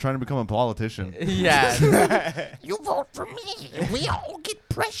Golem trying to become a politician. Yeah. You vote for me, we all get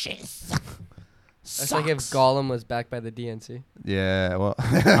precious. That's like if Gollum was backed by the DNC. Yeah, well,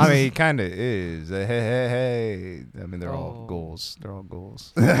 I mean, he kind of is. Hey. I mean, they're all goals. They're all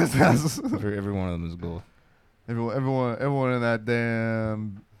goals. Every one of them is a goal. everyone in that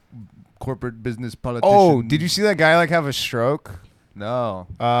damn corporate business politician. Oh, did you see that guy like have a stroke? No.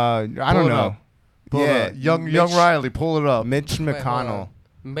 I don't Pull it know. up. Pull it up. Young Riley, pull it up. Mitch Wait, hold McConnell.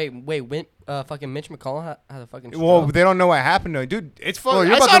 on. Wait, fucking Mitch McConnell had a fucking stroke? Well, they don't know what happened to him. Dude, it's Oh, fucking.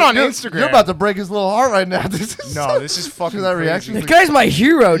 you're I about saw it to- on you're- Instagram. You're about to break his little heart right now. This is fucking that crazy. reaction. This guy's my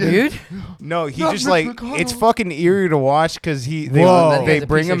hero, dude. No, he Not just Mitch like McConnell. it's fucking eerie to watch because they Whoa. they That guy's a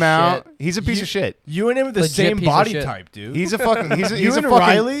bring piece him of out. shit. He's a piece of shit. You and him are the Legit same piece of body shit. type, dude. He's a fucking. He's a you fucking. and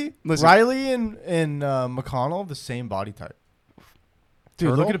Riley, listen. Riley and McConnell, the same body type. Dude,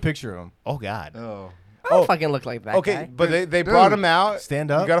 Turtle? look at a picture of him. Oh God. Oh. I don't fucking look like that Okay, guy. but they brought him out. Stand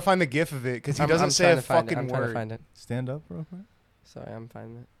You up. gotta find the gif of it because he I'm doesn't say trying a to find it. fucking I'm trying to word. find it. Stand up real quick. Sorry, I'm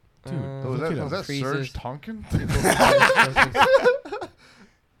finding it. Dude, Was look at that, was that Freezes. Serge Tonkin?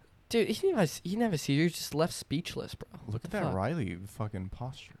 Dude, he didn't have a seizure. He just left speechless, bro. Look at The that fuck? Riley fucking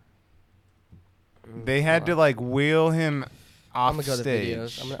posture. They had to like wheel him off I'm gonna go to stage.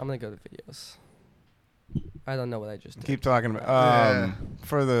 videos. I'm gonna go to videos. I don't know what I just did. Keep talking about. Yeah.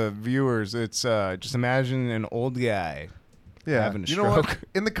 For the viewers, it's just imagine an old guy Yeah. having a You know what? stroke.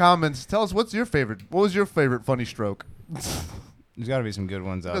 In the comments, tell us what was your favorite funny stroke? There's got to be some good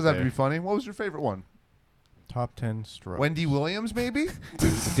ones It out doesn't have there. to be funny. What was your favorite one? Top 10 stroke. Wendy Williams, maybe?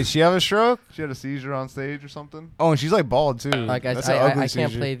 Did she have a stroke? She had a seizure on stage or something. Oh, and she's like bald too. All right, guys, That's an I ugly can't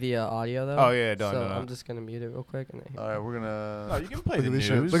seizure. play the audio though. Oh, yeah, don't, So don't. I'm just gonna mute it real quick. And then All right, we're gonna. Oh, you can play Look the at this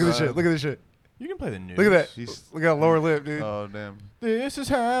news. shit. Look at this shit. Look at this shit. You can play the news. Look at that. He's- Look at that lower lip, dude. Oh damn! This is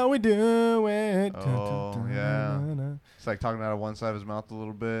how we do it. Oh, yeah. It's like talking out of one side of his mouth a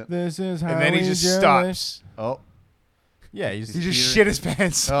little bit. This is how and then he we just do it. stops. Oh, Yeah, he's He just Peter- shit his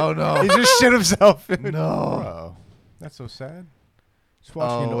pants. oh no! He just shit himself. no. Bro, that's so sad. Just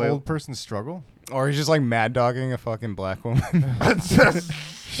watching Oh, an wait. old person struggle. Or he's just like mad dogging a fucking black woman. a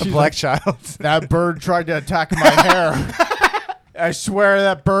She's black like, child. that bird tried to attack my hair. I swear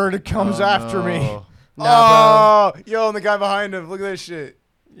that bird comes Oh, after me. no. Nah, Oh, yo, and the guy behind him. Look at this shit.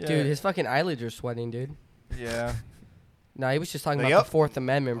 Yeah. Dude, his fucking eyelids are sweating, dude. Yeah. Nah, he was just talking Yep. about the Fourth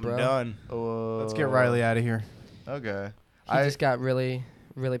Amendment, bro. Done. Let's get Riley out of here. Okay. He just got really,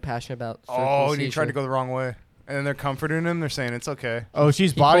 really passionate about. Oh, and he tried to circumcision. go the wrong way. And then they're comforting him. They're saying it's okay. Oh,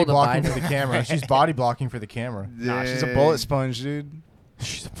 she's He body pulled a blocking Biden. for the camera. She's body blocking for the camera. Nah, she's a bullet sponge, dude.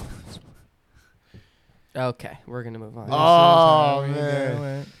 She's Okay, we're gonna move on. Oh,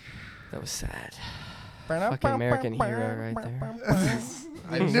 man. That was sad. Fucking American hero right there.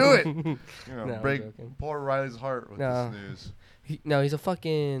 I knew it. You know, No, I'm break joking. poor Riley's heart with No. this news. He's a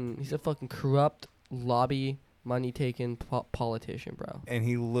fucking corrupt lobby money taking politician, bro. And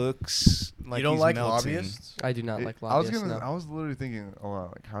he looks like You don't he's like melting. lobbyists? I do not like I was lobbyists. I was literally thinking,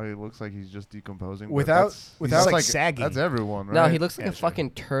 like how he looks like he's just decomposing. but Without- that's- without, he's like, like sagging. That's everyone, right? No, he looks like Yeah, a sure.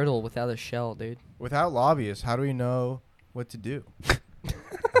 fucking turtle without a shell, dude. Without lobbyists, how do we know what to do?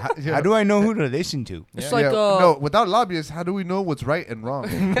 Yeah. How do I know who to listen to? It's Yeah. like no, without lobbyists, how do we know what's right and wrong?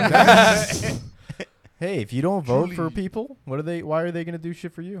 Hey, if you don't vote for Truly. people, why are they going to do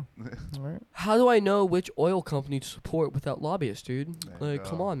shit for you? All right. how do I know which oil company to support without lobbyists, dude? There you Like,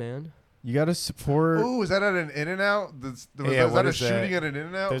 come go. on, man. You got to support. Ooh, is that at an In-N-Out? Yeah, Was what that a is that? shooting at an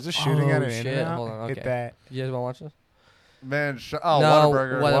In-N-Out? There's a shooting Oh, at an shit. In-N-Out. Hold on, Hit okay. that. You guys want to watch this? Man, no,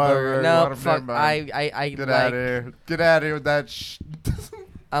 Whataburger. Whataburger. No, Whataburger, fuck. never mind. I Get out of like. here. Get out of here with that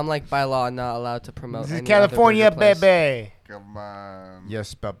I'm like by law not allowed to promote. This is any California, other burger place. baby. Come on.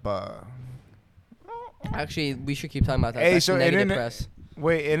 Yes, Papa. Actually, we should keep talking about that. Hey, That's so negative internet- press.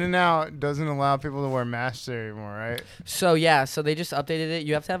 Wait, In-N-Out doesn't allow people to wear masks there anymore, right? So so they just updated it.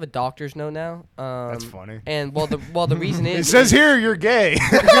 You have to have a doctor's note now. That's funny. And the reason is it says here you're gay.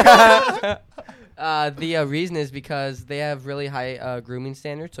 the reason is because they have really high grooming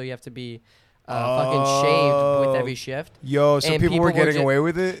standards, so you have to be fucking shaved with every shift. Yo, so people were getting away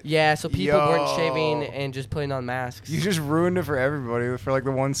with it? Yeah, so people weren't shaving and just putting on masks. You just ruined it for everybody. For like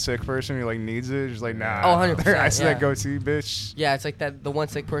the one sick person who like needs it, just like nah. Oh, 100%. I see that goatee, bitch. Yeah, it's like the one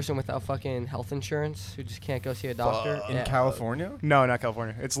sick person without fucking health insurance who just can't go see a doctor. In California? No, not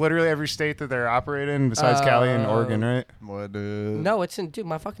California. It's literally every state that they're operating in besides Cali and Oregon, right? What, No, it's in, dude,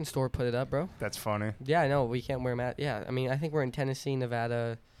 my fucking store put it up, bro. That's funny. Yeah, I know. We can't wear masks. Yeah, I mean, I think we're in Tennessee,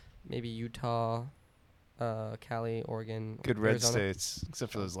 Nevada, maybe Utah, Cali, Oregon. Good red Arizona. states,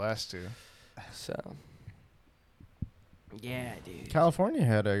 except for those last two. So, yeah, dude. California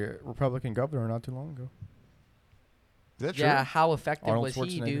had a Republican governor not too long ago. Is that true? Yeah, how effective Arnold was he,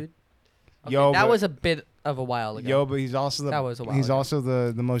 Schwarzenegger. dude? Okay, Yo, that but- was a bit of a while ago. Yo, but he's also That was a while he's ago. also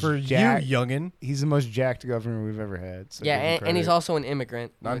the most For jacked. you, youngin. He's the most jacked governor we've ever had. So Yeah, give him and he's credit. also an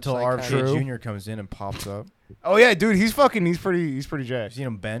immigrant. Not which, until like, RFK kinda- Jr. comes in and pops up. Oh yeah, dude, he's pretty You jacked. seen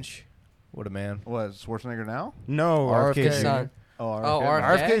him bench? What a man. What, Schwarzenegger now? No, RFK RFK Jr. Jr. Oh, RFK?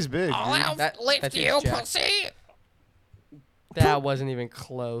 RFK's big. I'll dude. outlive that you, dude's jacked. pussy. That wasn't even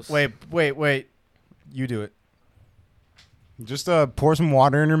close. Wait. You do it. Just pour some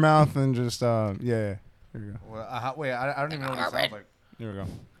water in your mouth and just yeah. There you go. Well, wait, I don't even know what it sounds like. There we go.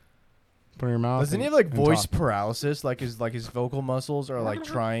 Put it in your mouth. Doesn't he and- have like and voice talk. paralysis? Like his vocal muscles are like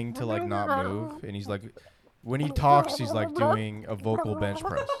trying to like not move, and he's like, when he talks, he's like doing a vocal bench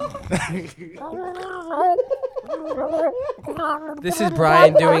press. This is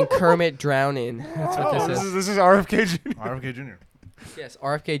Brian doing Kermit drowning. That's what Oh, this is. this is RFK Jr. RFK Jr. Yes,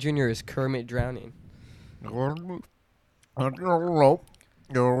 RFK Jr. is Kermit drowning. A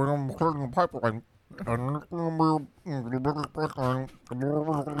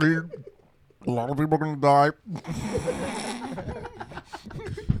lot of people are gonna die.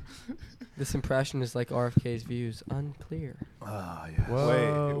 This impression is like RFK's views. Unclear.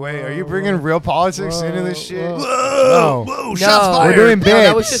 Wait, are you bringing real politics into this shit? Whoa, No. shots No, fired. We're doing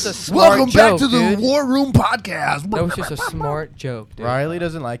that was bits. just a smart Welcome joke, back to the dude. War Room Podcast. That was just a smart joke, dude. Riley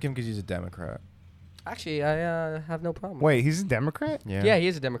doesn't like him because he's a Democrat. Actually, I have no problem. Wait, he's a Democrat? Yeah, he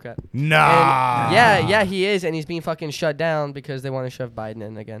is a Democrat. Nah. And yeah, he is, and he's being fucking shut down because they want to shove Biden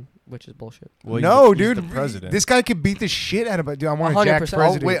in again, which is bullshit. Well, No, he's dude. the president. This guy could beat the shit out of it. Dude, I want a 100%. jacked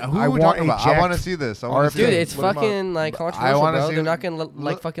president. Oh, wait, who I are we want talking a about? I want to jacked- see this. I want to see Dude, this. it's Put 'em up. fucking like I controversial, wanna bro. see- They're not gonna like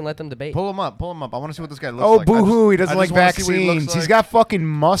look- fucking let them debate. Pull him up. I want to see what this guy looks Oh, like. boo-hoo. He doesn't I like just wanna see what he looks vaccines. He's like. got fucking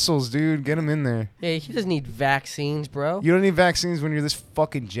muscles, dude. Get him in there. Yeah, he doesn't need vaccines, bro. You don't need vaccines when you're this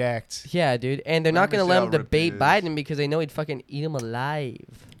fucking jacked. Yeah, dude, and they're Let not me gonna see let how him ripped he debate is. Biden because they know he'd fucking eat him alive.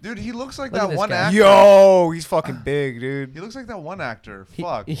 Dude, he looks like Look at that this one guy. actor. Yo, he's fucking big, dude. He looks like that one actor. He,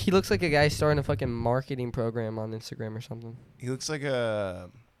 Fuck. he looks like a guy starting a fucking marketing program on Instagram or something. He looks like a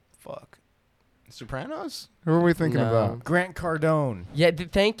Sopranos? Who are we thinking No. about? Grant Cardone. Yeah,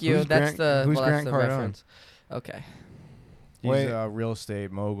 thank you. Who's That's Grant- who's that's Grant the Cardone? reference. Okay. He's Wait. a real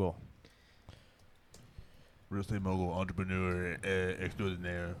estate mogul. Real estate mogul, entrepreneur,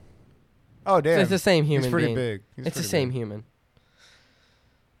 extraordinaire. Oh, So damn. it's the same human He's pretty being. big. He's It's the pretty same big. human.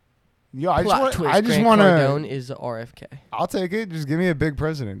 Yo, I Plot just twist, Grant want Cardone to. is RFK. I'll take it. Just give me a big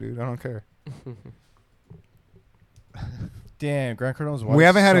president, dude. I don't care. Damn, Grant Cardone's wife. We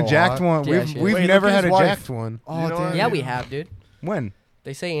haven't had a so jacked hot. one. Yeah, We've she we've is. Wait, never look at had a his wife. jacked one. Oh, You know damn. what? Yeah, we have, dude. When?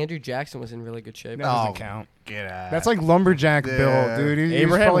 They say Andrew Jackson was in really good shape. That doesn't count. Get out. That's like lumberjack Yeah. built, dude. He's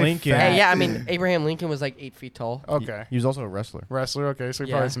Abraham probably Lincoln. fat. Hey, yeah, I mean Abraham Lincoln was like 8 feet tall. Okay. He was also a wrestler. Wrestler. Okay, so he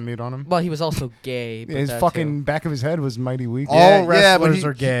Yeah. probably had some meat on him. Well, he was also gay. But His that fucking back of his head was mighty weak. All Yeah, but wrestlers he-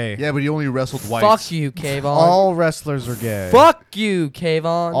 are gay. Yeah, but he only wrestled too. whites. Fuck you, Kayvon. All wrestlers are gay. Fuck you,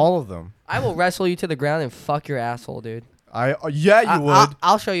 Kayvon. All of them. I will wrestle you to the ground and fuck your asshole, dude. Yeah, you would.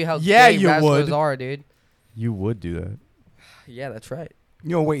 I'll show you how Yeah, gay you wrestlers would. are, dude. You would do that. Yeah, that's right.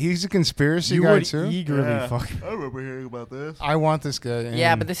 Yo, wait, he's a conspiracy You guy would too? eagerly Yeah. fuck. I remember hearing about this. I want this guy. in.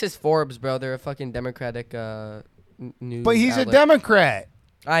 Yeah, but this is Forbes, bro. They're a fucking Democratic news. But he's a outlet. Democrat.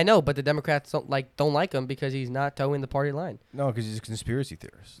 I know, but the Democrats don't like him because he's not towing the party line. No, because he's a conspiracy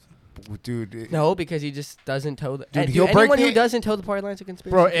theorist. Dude. No, because he just doesn't toe the. Dude, and he'll break anyone the- who doesn't toe the party line is a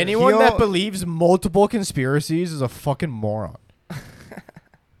conspiracy. Bro, theorist. anyone He'll- that believes multiple conspiracies is a fucking moron.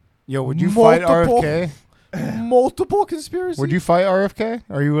 Yo, would you fight Multiple- RFK? Multiple conspiracies? Would you fight RFK?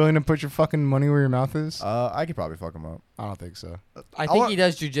 Are you willing to put your fucking money where your mouth is? I could probably fuck him up. I don't think so. I think he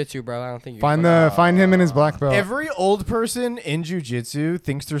does jujitsu, bro. I don't think you Find him and his black belt. Every old person in jujitsu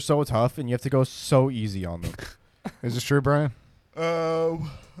thinks they're so tough, and you have to go so easy on them. Is this true, Brian? I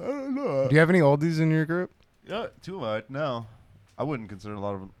don't know. Do you have any oldies in your group? Yeah, too much. No, I wouldn't consider a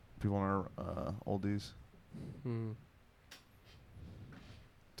lot of people in our oldies.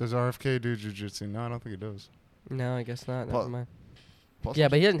 Does RFK do jiu-jitsu? No, I don't think he does. No, I guess not. Never Plus- mind. Plus Yeah,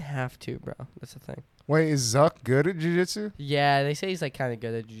 but he doesn't have to, bro. That's the thing. Wait, is Zuck good at jiu-jitsu? Yeah, they say he's like kind of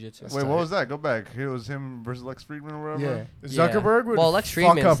good at jiu-jitsu. Wait, what was that? Go back. It was him versus Lex Friedman or whatever. Yeah. Zuckerberg would Lex fuck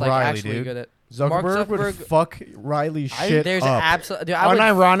Friedman's up like Riley, actually dude. good at. Zuckerberg would Zuckerberg- fuck Riley's shit There's up. absolutely. Dude, I would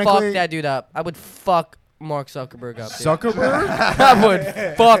Unironically- fuck that dude up. I would fuck Mark Zuckerberg up. Dude. Zuckerberg? I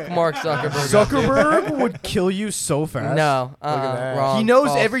would fuck Mark Zuckerberg. up, dude. Zuckerberg would kill you so fast. No, that. wrong. He knows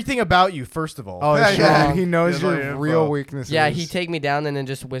false. everything about you, first of all. Oh, Yeah, shit. yeah. He knows He has all your your real info. weaknesses. Yeah, he'd take me down and then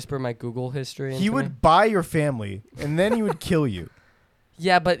just whisper my Google history. He into me. would buy your family, and then he would kill you.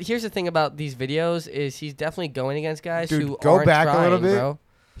 Yeah, but here's the thing about these videos is he's definitely going against guys Dude, who go aren't back a trying, little bit. bro.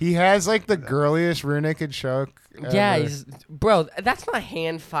 He has like the girliest rear naked choke. Yeah, ever. bro. That's not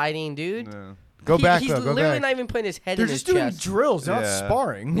hand fighting, dude. No. Go back He's though. Go literally back. not even putting his head They're in just his doing chest. drills, not Yeah.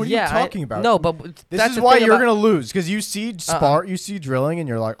 sparring. What are Yeah, you talking about? No, but This that's is the why thing you're about- gonna lose, because you see you see drilling, and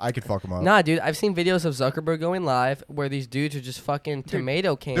you're like, I could fuck him up. Nah, dude. I've seen videos of Zuckerberg going live where these dudes are just fucking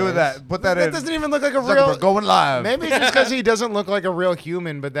tomato cans. Do that. Put that That in. doesn't even look like a Zuckerberg real. going live. Maybe it's just because he doesn't look like a real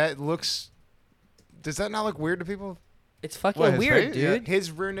human, but that looks. Does that not look weird to people? It's fucking What, his weird, face? dude.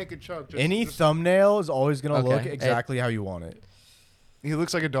 His rear naked choke. Just, Any thumbnail is always gonna Okay, look it- exactly how you want it. he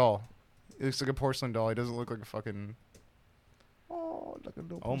looks like a doll. He looks like a porcelain doll. He doesn't look like a fucking.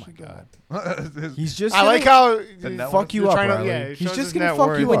 Oh my god. He's just. I like gonna how net fuck worth? you You're up, trying to- Riley. yeah, it He's shows just his gonna net fuck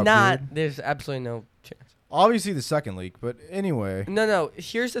worth. you Would up, not. dude. There's absolutely no chance. Obviously, the second leak, but anyway. No.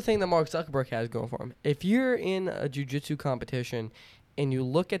 Here's the thing that Mark Zuckerberg has going for him. If you're in a jiu-jitsu competition and you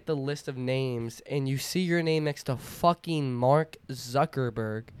look at the list of names and you see your name next to fucking Mark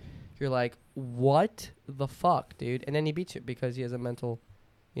Zuckerberg, you're like, what the fuck, dude? And then he beats you because he has a mental,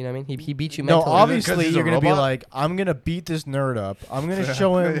 you know what I mean? He beats you No, mentally. obviously he's a you're gonna be robot? like, I'm gonna beat this nerd up. I'm gonna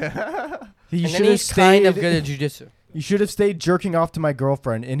show him. He And should then have he's kind of stayed. good at jiu-jitsu. You should have stayed jerking off to my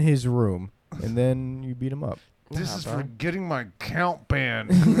girlfriend in his room, and then you beat him up. This Nah, is bro. for getting my count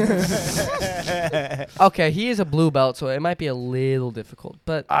banned. Okay, he is a blue belt, so it might be a little difficult.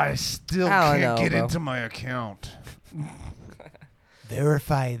 But I still I don't can't know, get bro. into my account.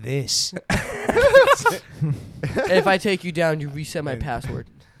 verify this. if I take you down, you reset my password.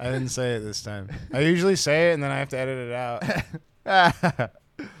 I didn't say it this time. I usually say it and then I have to edit it out.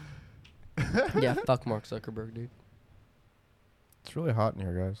 Yeah, fuck Mark Zuckerberg, dude. It's really hot in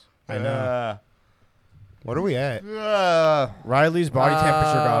here, guys. I know. What are we at? Riley's body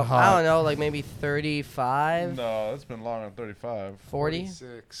temperature got hot. I don't know, like maybe 35, No, it's been long on 35. 40,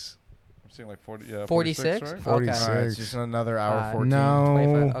 46. I'm seeing like 40. Yeah, 46? right? 46. All right, it's just another hour 14. No.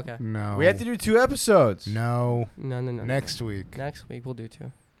 25, okay. No. We have to do 2 episodes. No. No. Next week. Next week we'll do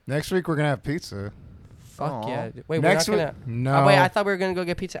 2. Next week we're going to have pizza. Fuck Aw. yeah. Dude. Wait, Next we're week? not gonna. No. Oh, wait, I thought we were gonna go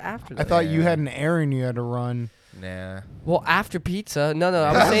get pizza after that. I thought you had an errand you had to run. Nah. Well, after pizza. No,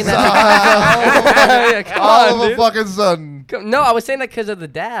 I was saying that. Yeah, come All on, of a dude. fucking sudden. No, I was saying that because of the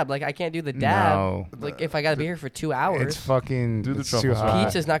dab. Like, I can't do the dab. No. Like, if I gotta be here for 2 hours, It's fucking Do the it's truffle too sauce. hot.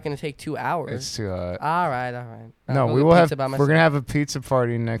 pizza's not gonna take 2 hours. It's too hot. All right. No, I'll go we get will have. pizza by We're myself. gonna have a pizza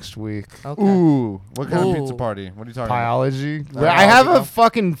party next week. Okay. Ooh, what kind of pizza Ooh. party? What are you talking about? Biology. Oh, I have biology. a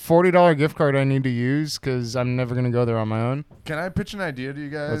fucking $40 gift card I need to use because I'm never gonna go there on my own. Can I pitch an idea to you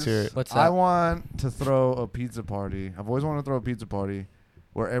guys? Let's hear it. What's I that? want to throw a pizza party. I've always wanted to throw a pizza party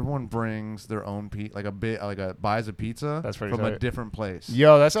where everyone brings their own buys a pizza That's pretty from a tight. different place.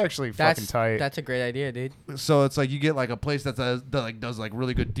 Yo, that's actually fucking That's tight. That's a great idea, dude. So it's like you get like a place that does like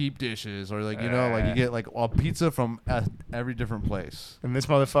really good deep dishes, or like you know like you get like a pizza from every different place. And this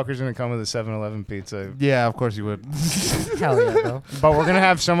motherfucker's gonna come with a 7-Eleven pizza. Yeah, of course you would. Hell yeah, bro. But we're gonna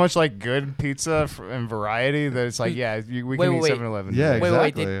have so much like good pizza and variety that it's like, yeah, we Wait, can eat wait. 7-Eleven. Yeah, Wait,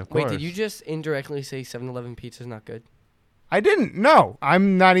 exactly, did of course. you just indirectly say 7-Eleven pizza is not good? I didn't. No,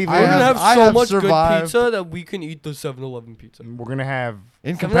 I'm not even. I have survived- that we can eat the 7-Eleven pizza. We're gonna have.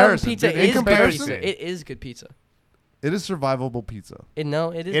 In 7-Eleven comparison, pizza in is good comparison, pizza. It is good pizza. it is survivable pizza.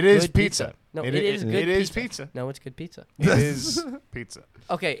 No, it is. It is good pizza. No, it is good. It is pizza. pizza. No, it's good pizza. It is pizza.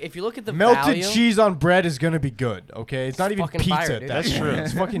 Okay, if you look at the Melted value, cheese on bread is gonna be good. Okay, it's not even fucking pizza. fire, at dude. that That's point. true.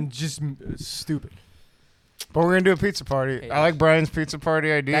 It's fucking just stupid. But we're gonna do a pizza party. Hey, I like Brian's pizza party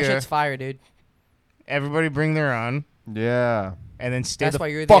that idea. shit's fire, dude. Everybody bring their own, Yeah. and then stay That's the why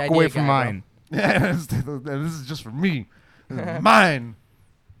you're the fuck idea away from guy, bro. mine. This is just for me. This is mine.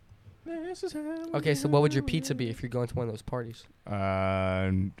 Okay, so what would your pizza be if you're going to one of those parties?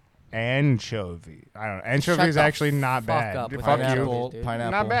 Anchovy. I don't know. Anchovy Shut is the actually not fuck bad. up with Fuck that you. shit, dude.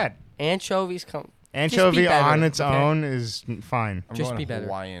 Pineapple. Not bad. Anchovies come. Anchovy better, on its okay? own is fine. I'm Just going be better.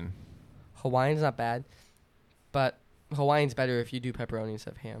 Hawaiian. Hawaiian's not bad, but Hawaiian's better if you do pepperoni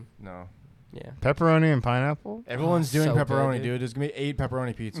instead of ham. No. Yeah. Pepperoni and pineapple? Everyone's doing so good, pepperoni, dude. dude. There's gonna be 8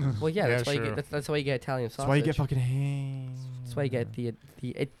 pepperoni pizzas. Well, yeah, Yeah, that's why you sure. get. That's why you get Italian sausage. That's why you get fucking ham. That's why you get the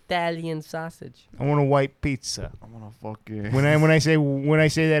Italian sausage. I want a white pizza. I want to fucking. When I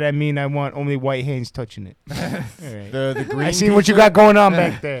say that, I mean I want only white hands touching it. All right. The green. I see what you got going on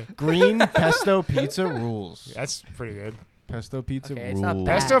back there. Green pesto pizza rules. That's pretty good. Pesto pizza Okay, rules. it's not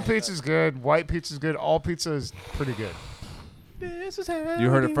bad. Pesto pizza's good. White pizza's good. All pizza is pretty good. This is how You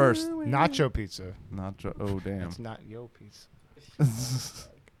heard it first. Nacho pizza. Oh damn. It's not yo pizza.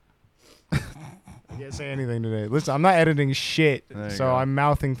 I can't say anything today. Listen, I'm not editing shit, There you so go. I'm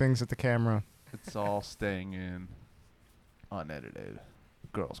mouthing things at the camera. It's all staying in, unedited.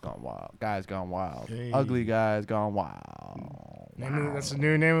 Girls gone wild. Guys gone wild. Hey. Ugly guys gone wild. That's the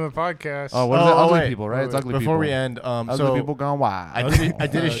new name of the podcast. Oh, what is it? Ugly wait. people, right? It's ugly Before people. we end, Ugly so people gone wild. I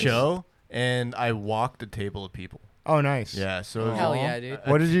did a show and I walked a table of people. Oh, nice. Yeah. So Hell yeah, dude.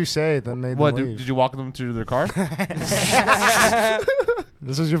 What did you say that made What them did, leave? did you walk them to their car?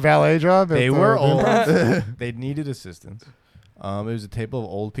 This was your valet job? They at the were Improv? old. They needed assistance. It was a table of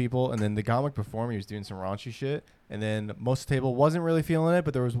old people, and then the comic performer, he was doing some raunchy shit, and then most of the table wasn't really feeling it,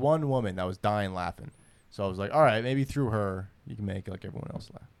 but there was one woman that was dying laughing. So I was like, all right, maybe through her, you can make like everyone else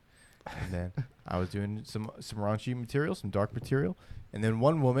laugh. And then I was doing some raunchy material, some dark material, and then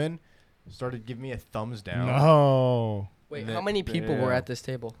one woman started giving me a thumbs down. No. Wait, That- how many people were yeah. at this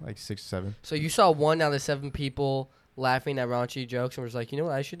table? Like 6, 7. So you saw 1 out of 7 people laughing at raunchy jokes and was like, you know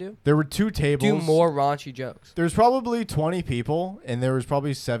what I should do? There were 2 tables. Do more raunchy jokes. There's probably 20 people, and there was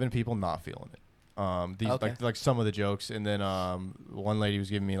probably 7 people not feeling it. These Okay. like some of the jokes, and then one lady was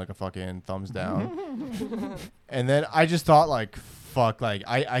giving me like a fucking thumbs down, and then I just thought like, fuck, like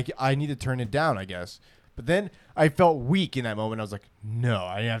I need to turn it down, I guess. But then I felt weak in that moment. I was like, no,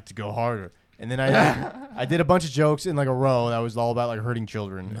 I have to go harder. And then I did a bunch of jokes in like a row that was all about like hurting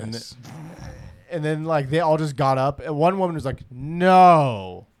children, and then like they all just got up, and one woman was like,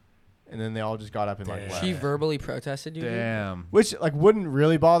 no. And then they all just got up and like left. She verbally protested you? dude? Damn. Which like wouldn't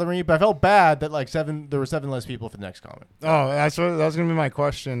really bother me, but I felt bad that like there were 7 less people for the next comic. Oh, that was gonna be my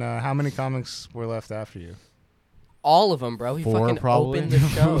question. How many comics were left after you? All of them, bro. He 4 fucking probably. opened the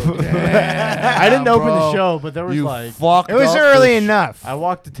show. dude. I didn't open the bro. show, but there was You like fucked It was up early the enough. I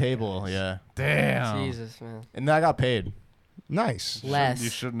walked the table, yeah, Damn. Jesus, man. and then I got paid. Nice. Less. You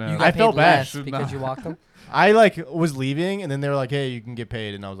shouldn't You have. got I paid felt bad. less Should because not. you walked them? I like was leaving, and then they were like, "Hey, you can get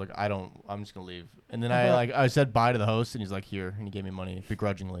paid," and I was like, I'm just gonna leave." And then I said bye to the host, and he's like, "Here," and he gave me money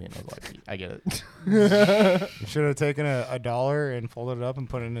begrudgingly, and I was like, "I get it." You should have taken a dollar and folded it up and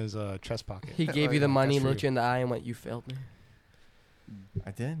put it in his chest pocket. He gave you the money, looked you in the eye, and went, you failed me.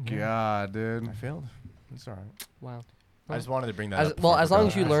 I did. Yeah. God, dude. I failed. It's all right. Wow. I just wanted to bring that As, up. before well, I as long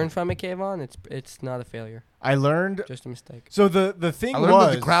forgot. as you learn from it, Kayvon, it's not a failure. I learned. Just a mistake. So the thing I learned was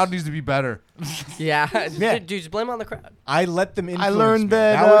that the crowd needs to be better. Yeah. Yeah. Dude, just blame it on the crowd. I let them influence I learned me.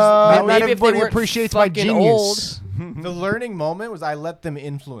 that, was maybe not if they everybody weren't appreciates my fucking genius. the learning moment was I let them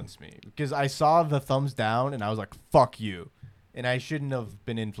influence me because I saw the thumbs down and I was like, "Fuck you," and I shouldn't have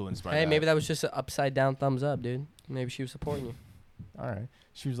been influenced by Hey, that. maybe that was just an upside down thumbs up, dude. Maybe she was supporting you. All right.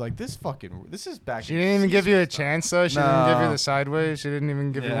 She was like, "This is back." She in didn't even give you a season chance, though. She didn't give you No. the sideways. She didn't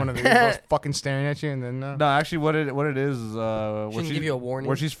even give you Yeah. one of these. Both fucking staring at you, and then No, actually, what it is where Shouldn't she give you a warning.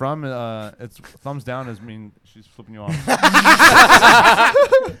 where she's from. It's thumbs down is mean she's flipping you off.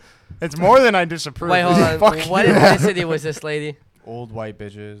 it's more than I disapprove. Wait, hold on. Fuck What you. ethnicity was this lady? Old white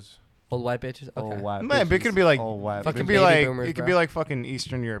bitches. Old white bitches? Okay. white Man, but it could be like Oh, white it Fucking could be baby like boomers, it could bro. be like fucking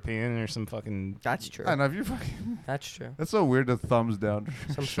Eastern European or some fucking. That's true. I know if you fucking. That's true. That's so weird. To thumbs down.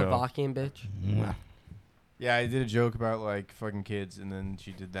 Some show. Slovakian bitch. Yeah, I did a joke about like fucking kids, and then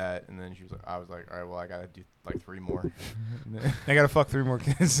she did that, and then I was like, all right, well, I gotta do like 3 more. I gotta fuck 3 more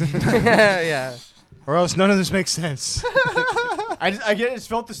kids, Yeah. or else none of this makes sense. I just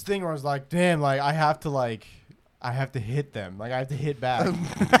felt this thing where I was like, damn, like I have to hit them, like I have to hit back.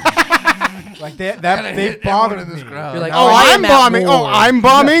 Like they bothered me. You're like, Oh, I I'm am at bombing. Oh, war. I'm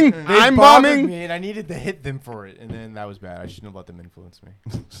bombing. They I'm bothered bombing. me, and I needed to hit them for it, and then that was bad. I shouldn't have let them influence me.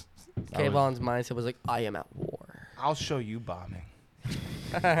 Kayvon's mindset was like, I am at war. I'll show you bombing.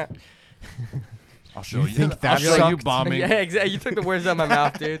 I'll show you. think that I'll show you sucked? bombing. Yeah, exactly. You took the words out of my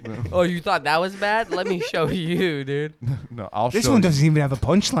mouth, dude. Oh, you thought that was bad? Let me show you, dude. No, I'll This show one you. doesn't even have a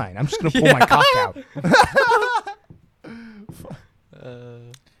punchline. I'm just gonna pull my cock out.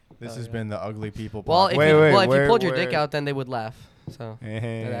 This has been the Ugly People. Well, if, Wait, you, wait, well, if you where- pulled your dick where- out, then they would laugh. So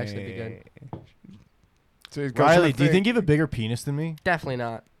that'd actually be good. So it goes Riley, to the do you thing. think you have a bigger penis than me? Definitely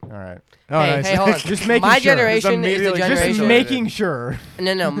not. All right. Oh, hey, nice. hey, hold on. Just making my sure. generation is the Immediately- generation. Just making sure.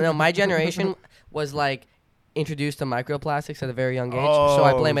 No. My generation was like introduced to microplastics at a very young age, so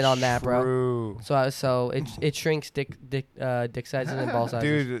I blame it on that, bro. True. So it shrinks dick sizes and ball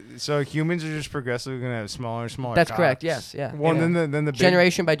sizes. Dude, so humans are just progressively gonna have smaller and smaller. That's cocks. correct. Yes. Yeah. Well, yeah. then the big,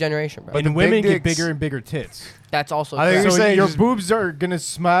 Generation by generation, bro. But the And women big get dicks- bigger and bigger tits. That's also I think correct. you're So saying your just- boobs are gonna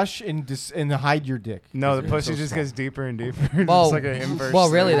smash and hide your dick. No, the 'Cause they're pussy so just small. gets deeper and deeper. Well, it's like an inverse. well,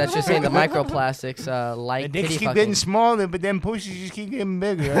 really, thing. that's just saying the microplastics like The dicks kitty keep fucking. getting smaller, but then pussies just keep getting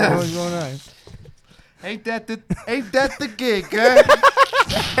bigger. I don't know what's going on. Ain't that the gig, huh?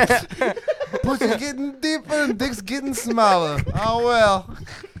 Pussy getting deeper and dick's getting smaller. Oh well.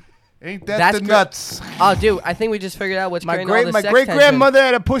 Ain't that That's the cor- nuts? Oh, dude, I think we just figured out what's My creating all the sex great tension. grandmother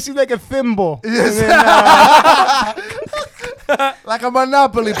had a pussy like a thimble. Yes. And then, Like a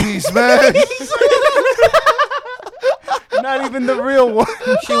Monopoly piece, man. not even the real one.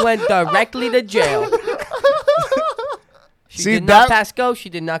 She went directly to jail. She See, did not that- pass go. She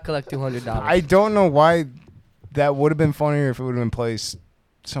did not collect $200. I don't know why that would have been funnier if it would have been placed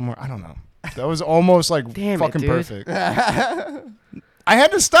somewhere. I don't know. That was almost like Damn it, fucking dude. perfect. I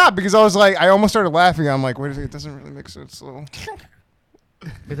had to stop because I was like, I almost started laughing. I'm like, wait a second, it doesn't really make sense. So.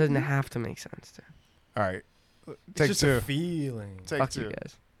 It doesn't have to make sense. Dude. All right, It's take just two. a feeling. Take Fuck two. you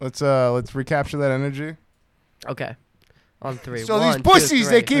guys. Let's recapture that energy. Okay. On three. So 1, these 2, pussies,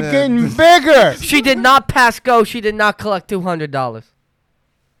 3. they keep getting bigger. She did not pass go. She did not collect $200.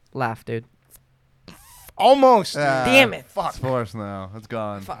 Laugh, dude. Almost. Damn it. It's forced now. It's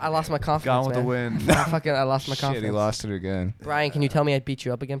gone. I lost my confidence, Gone with the man. wind. I lost my Shit, confidence. he lost it again. Brian, can you tell me I'd beat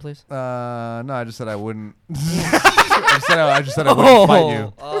you up again, please? No, I just said I wouldn't. I just said I wouldn't fight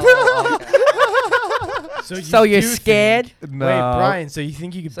you. Oh, okay. So you're do scared? No. Wait, Brian. So you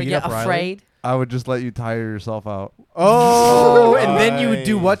think you could So beat you're up Riley? afraid? I would just let you tire yourself out. Oh, and then you would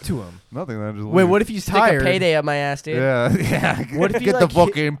do Nice. what to him? Nothing. I just Wait, leave. what if he's Stick a tired? payday up my ass, dude. Yeah. What if he, Get the like, hit-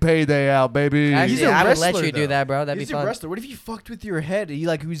 fucking payday out, baby? Actually, He's a I would let wrestler, you do though. that, bro. That'd He's be a fun. wrestler. What if he fucked with your head? He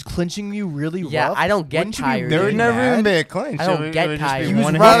was clinching you really Yeah, rough? I don't get Wouldn't you be tired, There dude. would really never mad? even be a clinch. I don't It would get just be tired. He was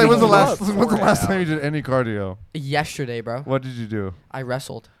one running Riley, when's the hand last? up, When's the pour it last out. time you did any cardio? Yesterday, bro. What did you do? I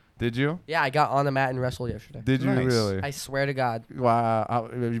wrestled. Did you? Yeah, I got on the mat and wrestled yesterday. Did you Nice. really? I swear to God. Wow.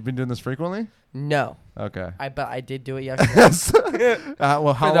 Have you been doing this frequently? No. Okay. But I did do it yesterday. Yes.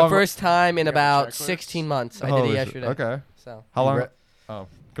 Well, how For the long? first time in You got about checklists? 16 months. I did Holy it shit. yesterday. Okay. So How long? re- Oh,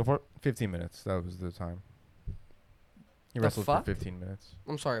 go for it. 15 minutes. That was the time. You The wrestled fuck? for 15 minutes.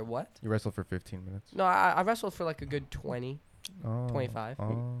 I'm sorry, what? You wrestled for 15 minutes. No, I wrestled for like a good 20, Oh. 25.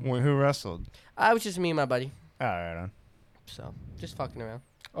 Oh. Wait, who wrestled? I was just me and my buddy. All right, on. So just fucking around.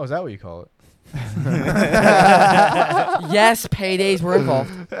 Oh, is that what you call it? Yes, paydays were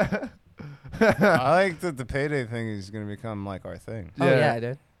involved. I like that the payday thing is gonna become like our thing. Oh yeah,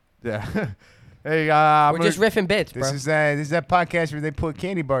 dude. Yeah. Hey, I'm We're gonna- just riffing bits, bro. This is that podcast where they put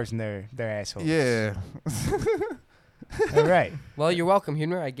candy bars in their assholes. Yeah. All right. Well, you're welcome,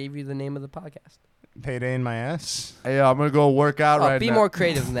 Humor. I gave you the name of the podcast. Payday in my ass. Hey, I'm gonna go work out Oh, right be now. more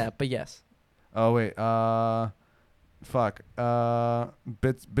creative than that, but yes. Oh wait. Fuck.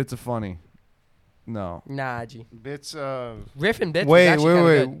 Bits of funny. No. Nah, G. Bits of. Riffing bits. Wait. was actually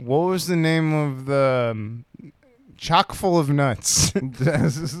kinda good. What was the name of the chock full of nuts? Nah,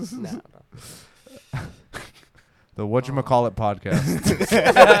 bro. The whatchamacallit podcast.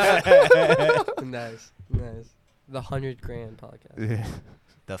 Nice. The 100 Grand podcast. Yeah.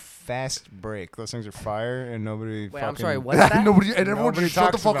 The fast break. Those things are fire, and nobody. Wait, fucking, I'm sorry. What's that? Nobody and everyone Nobody just shut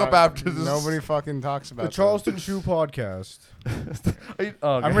the talks fuck up about after it. this. Nobody fucking talks about The Charleston Shoe Podcast.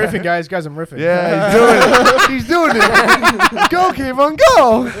 Oh, I'm okay. riffing, guys. I'm riffing. Yeah, he's doing it. He's doing it. Go, Kayvon,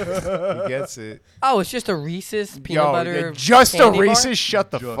 go. it. He gets it. Oh, it's just a Reese's peanut butter. just a candy bar? Reese's.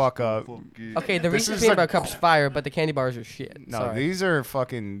 Shut the fuck up. Okay, the This Reese's is peanut like- butter cup's fire, but the candy bars are shit. No, Sorry. these are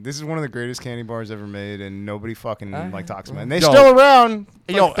fucking. This is one of the greatest candy bars ever made, and nobody fucking like talks about it. And Yo. they're still around.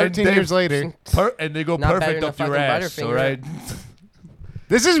 Like Yo, and 13 they- years later. And they go Not better perfect than up a your fucking ass, all Butterfinger. right?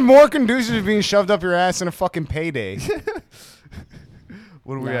 This is more conducive to being shoved up your ass than a fucking payday.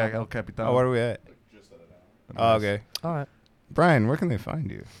 What are we at, El Capitan? Oh, where are we at? Oh, okay. All right. Brian, where can they find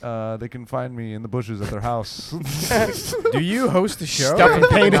you? They can find me in the bushes at their house. Do you host the show? Stuffing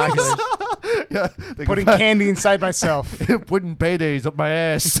paydays. Yeah, they Putting can candy inside myself. find putting paydays up my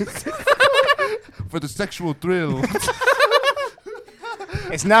ass for the sexual thrill.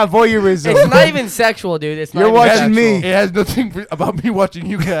 It's not voyeurism. It's not even sexual, dude. It's not You're even watching sexual. me. It has nothing about me watching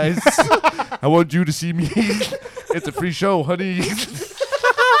you guys. I want you to see me. It's a free show, honey.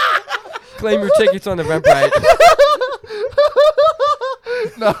 Claim your tickets on Eventbrite.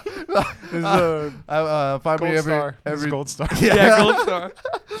 Find me every gold star. Yeah, gold star.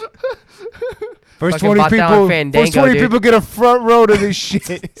 First Fucking 20 bought that on people. Fandango, First 20 dude. people get a front row to this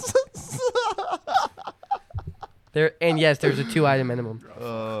shit. Yes, there's a 2-item minimum.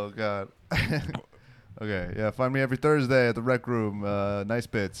 Oh God. Okay, yeah. Find me every Thursday at the Rec Room. Nice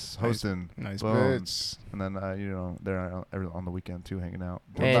Bits hosting. Nice Boom. bits. And then they're on the weekend too, hanging out.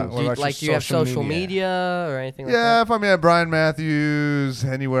 And do you have social media or anything like that? Yeah, find me at Bryan Mathews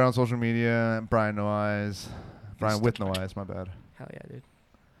anywhere on social media. Brian No Eyes. Brian with no eyes. My bad. Hell yeah, dude.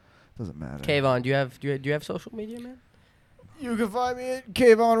 Doesn't matter. Kayvon, do you have social media, man? You can find me at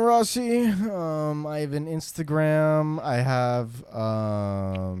Kayvon Rossi. I have an Instagram. I have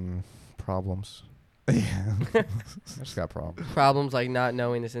problems. Yeah. I just got problems. Problems like not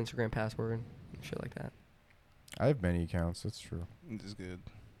knowing this Instagram password and shit like that. I have many accounts. That's true. This is good.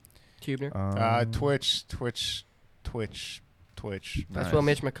 Tubner. Twitch. That's what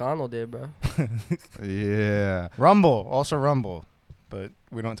Mitch McConnell did, bro. Yeah. Rumble. Also Rumble. But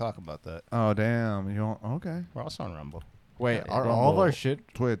we don't talk about that. Oh damn. You don't? Okay. We're also on Rumble. Wait, Yeah, are Rumble. all of our shit?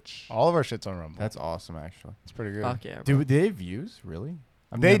 Twitch. All of our shit's on Rumble. That's awesome, actually. It's pretty good. Fuck yeah, bro. Do they have views? Really?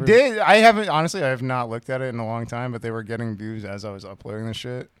 They did. I have not looked at it in a long time, but they were getting views as I was uploading the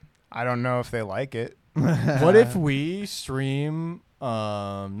shit. I don't know if they like it. What if we stream,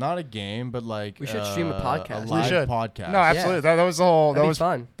 not a game, but like We should stream a podcast. A live We should. podcast. No, absolutely. That was the whole. That'd be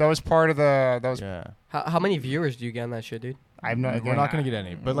fun. That was part of the. That was. Yeah. How many viewers do you get on that shit, dude? I'm not. We're not gonna get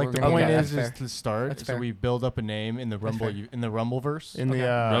any, but like the Okay, point that's is fair. to start. That's So fair. we build up a name in the Rumble fair. in the Rumbleverse. in the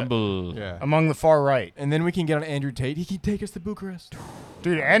Rumble. Yeah. among the far right. And then we can get on Andrew Tate. He can take us to Bucharest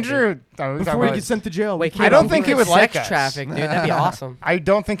Dude, Andrew. before he gets sent to jail. Wait, I don't think he would like sex us. traffic, dude. That'd be awesome. I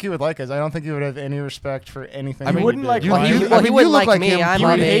don't think he would like us. I don't think he would have any respect for anything. I mean, we wouldn't did. like Well, Riley. he wouldn't you look like me. him. I'm He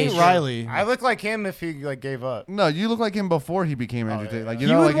of would hate age. Riley. I look like him if he like gave up. No, you look like him before he became Andrew Tate. yeah. Like He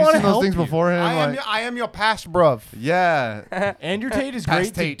you know, would like you wanna seen those help things you. before him. I am your past bruv. Yeah. Andrew Tate is Past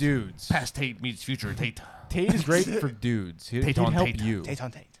great Tate. to dudes. Past Tate meets future Tate. Tate is great for dudes. He'd Tate on help Tate. you. Tate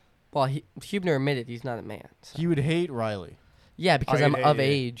on Tate. Well, Hubner admitted he's not a man. So. He would hate Riley. Yeah, because Oh, I'm yeah, of yeah.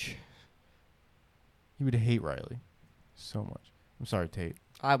 age. He would hate Riley so much. I'm sorry, Tate.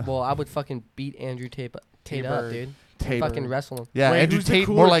 I would fucking beat Andrew Tate up, T-Bird. dude. Tate. Fucking wrestle him. Yeah, Wait, Andrew who's the Tate,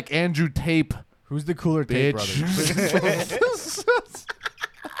 cooler- more like Andrew Tape. Who's the cooler Tate Bitch.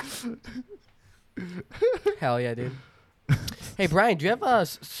 brother? Hell yeah, dude. Hey, Brian, do you have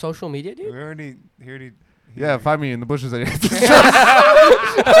social media, dude? We already. Yeah, find me in the bushes.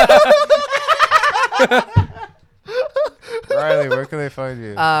 Riley, where can they find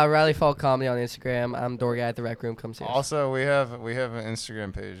you? Riley Falk Comedy on Instagram. I'm Door Guy at the Rec Room. Come see us. Also, we have an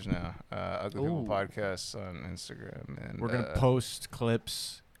Instagram page now. Ugly People Ooh. Podcasts on Instagram, and We're gonna post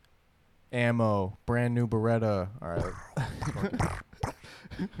clips, ammo, brand new Beretta. All right.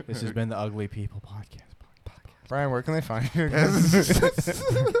 This has been the Ugly People Podcast. Brian, where can they find you?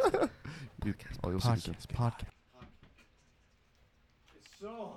 Podcast. Podcast. Podcast.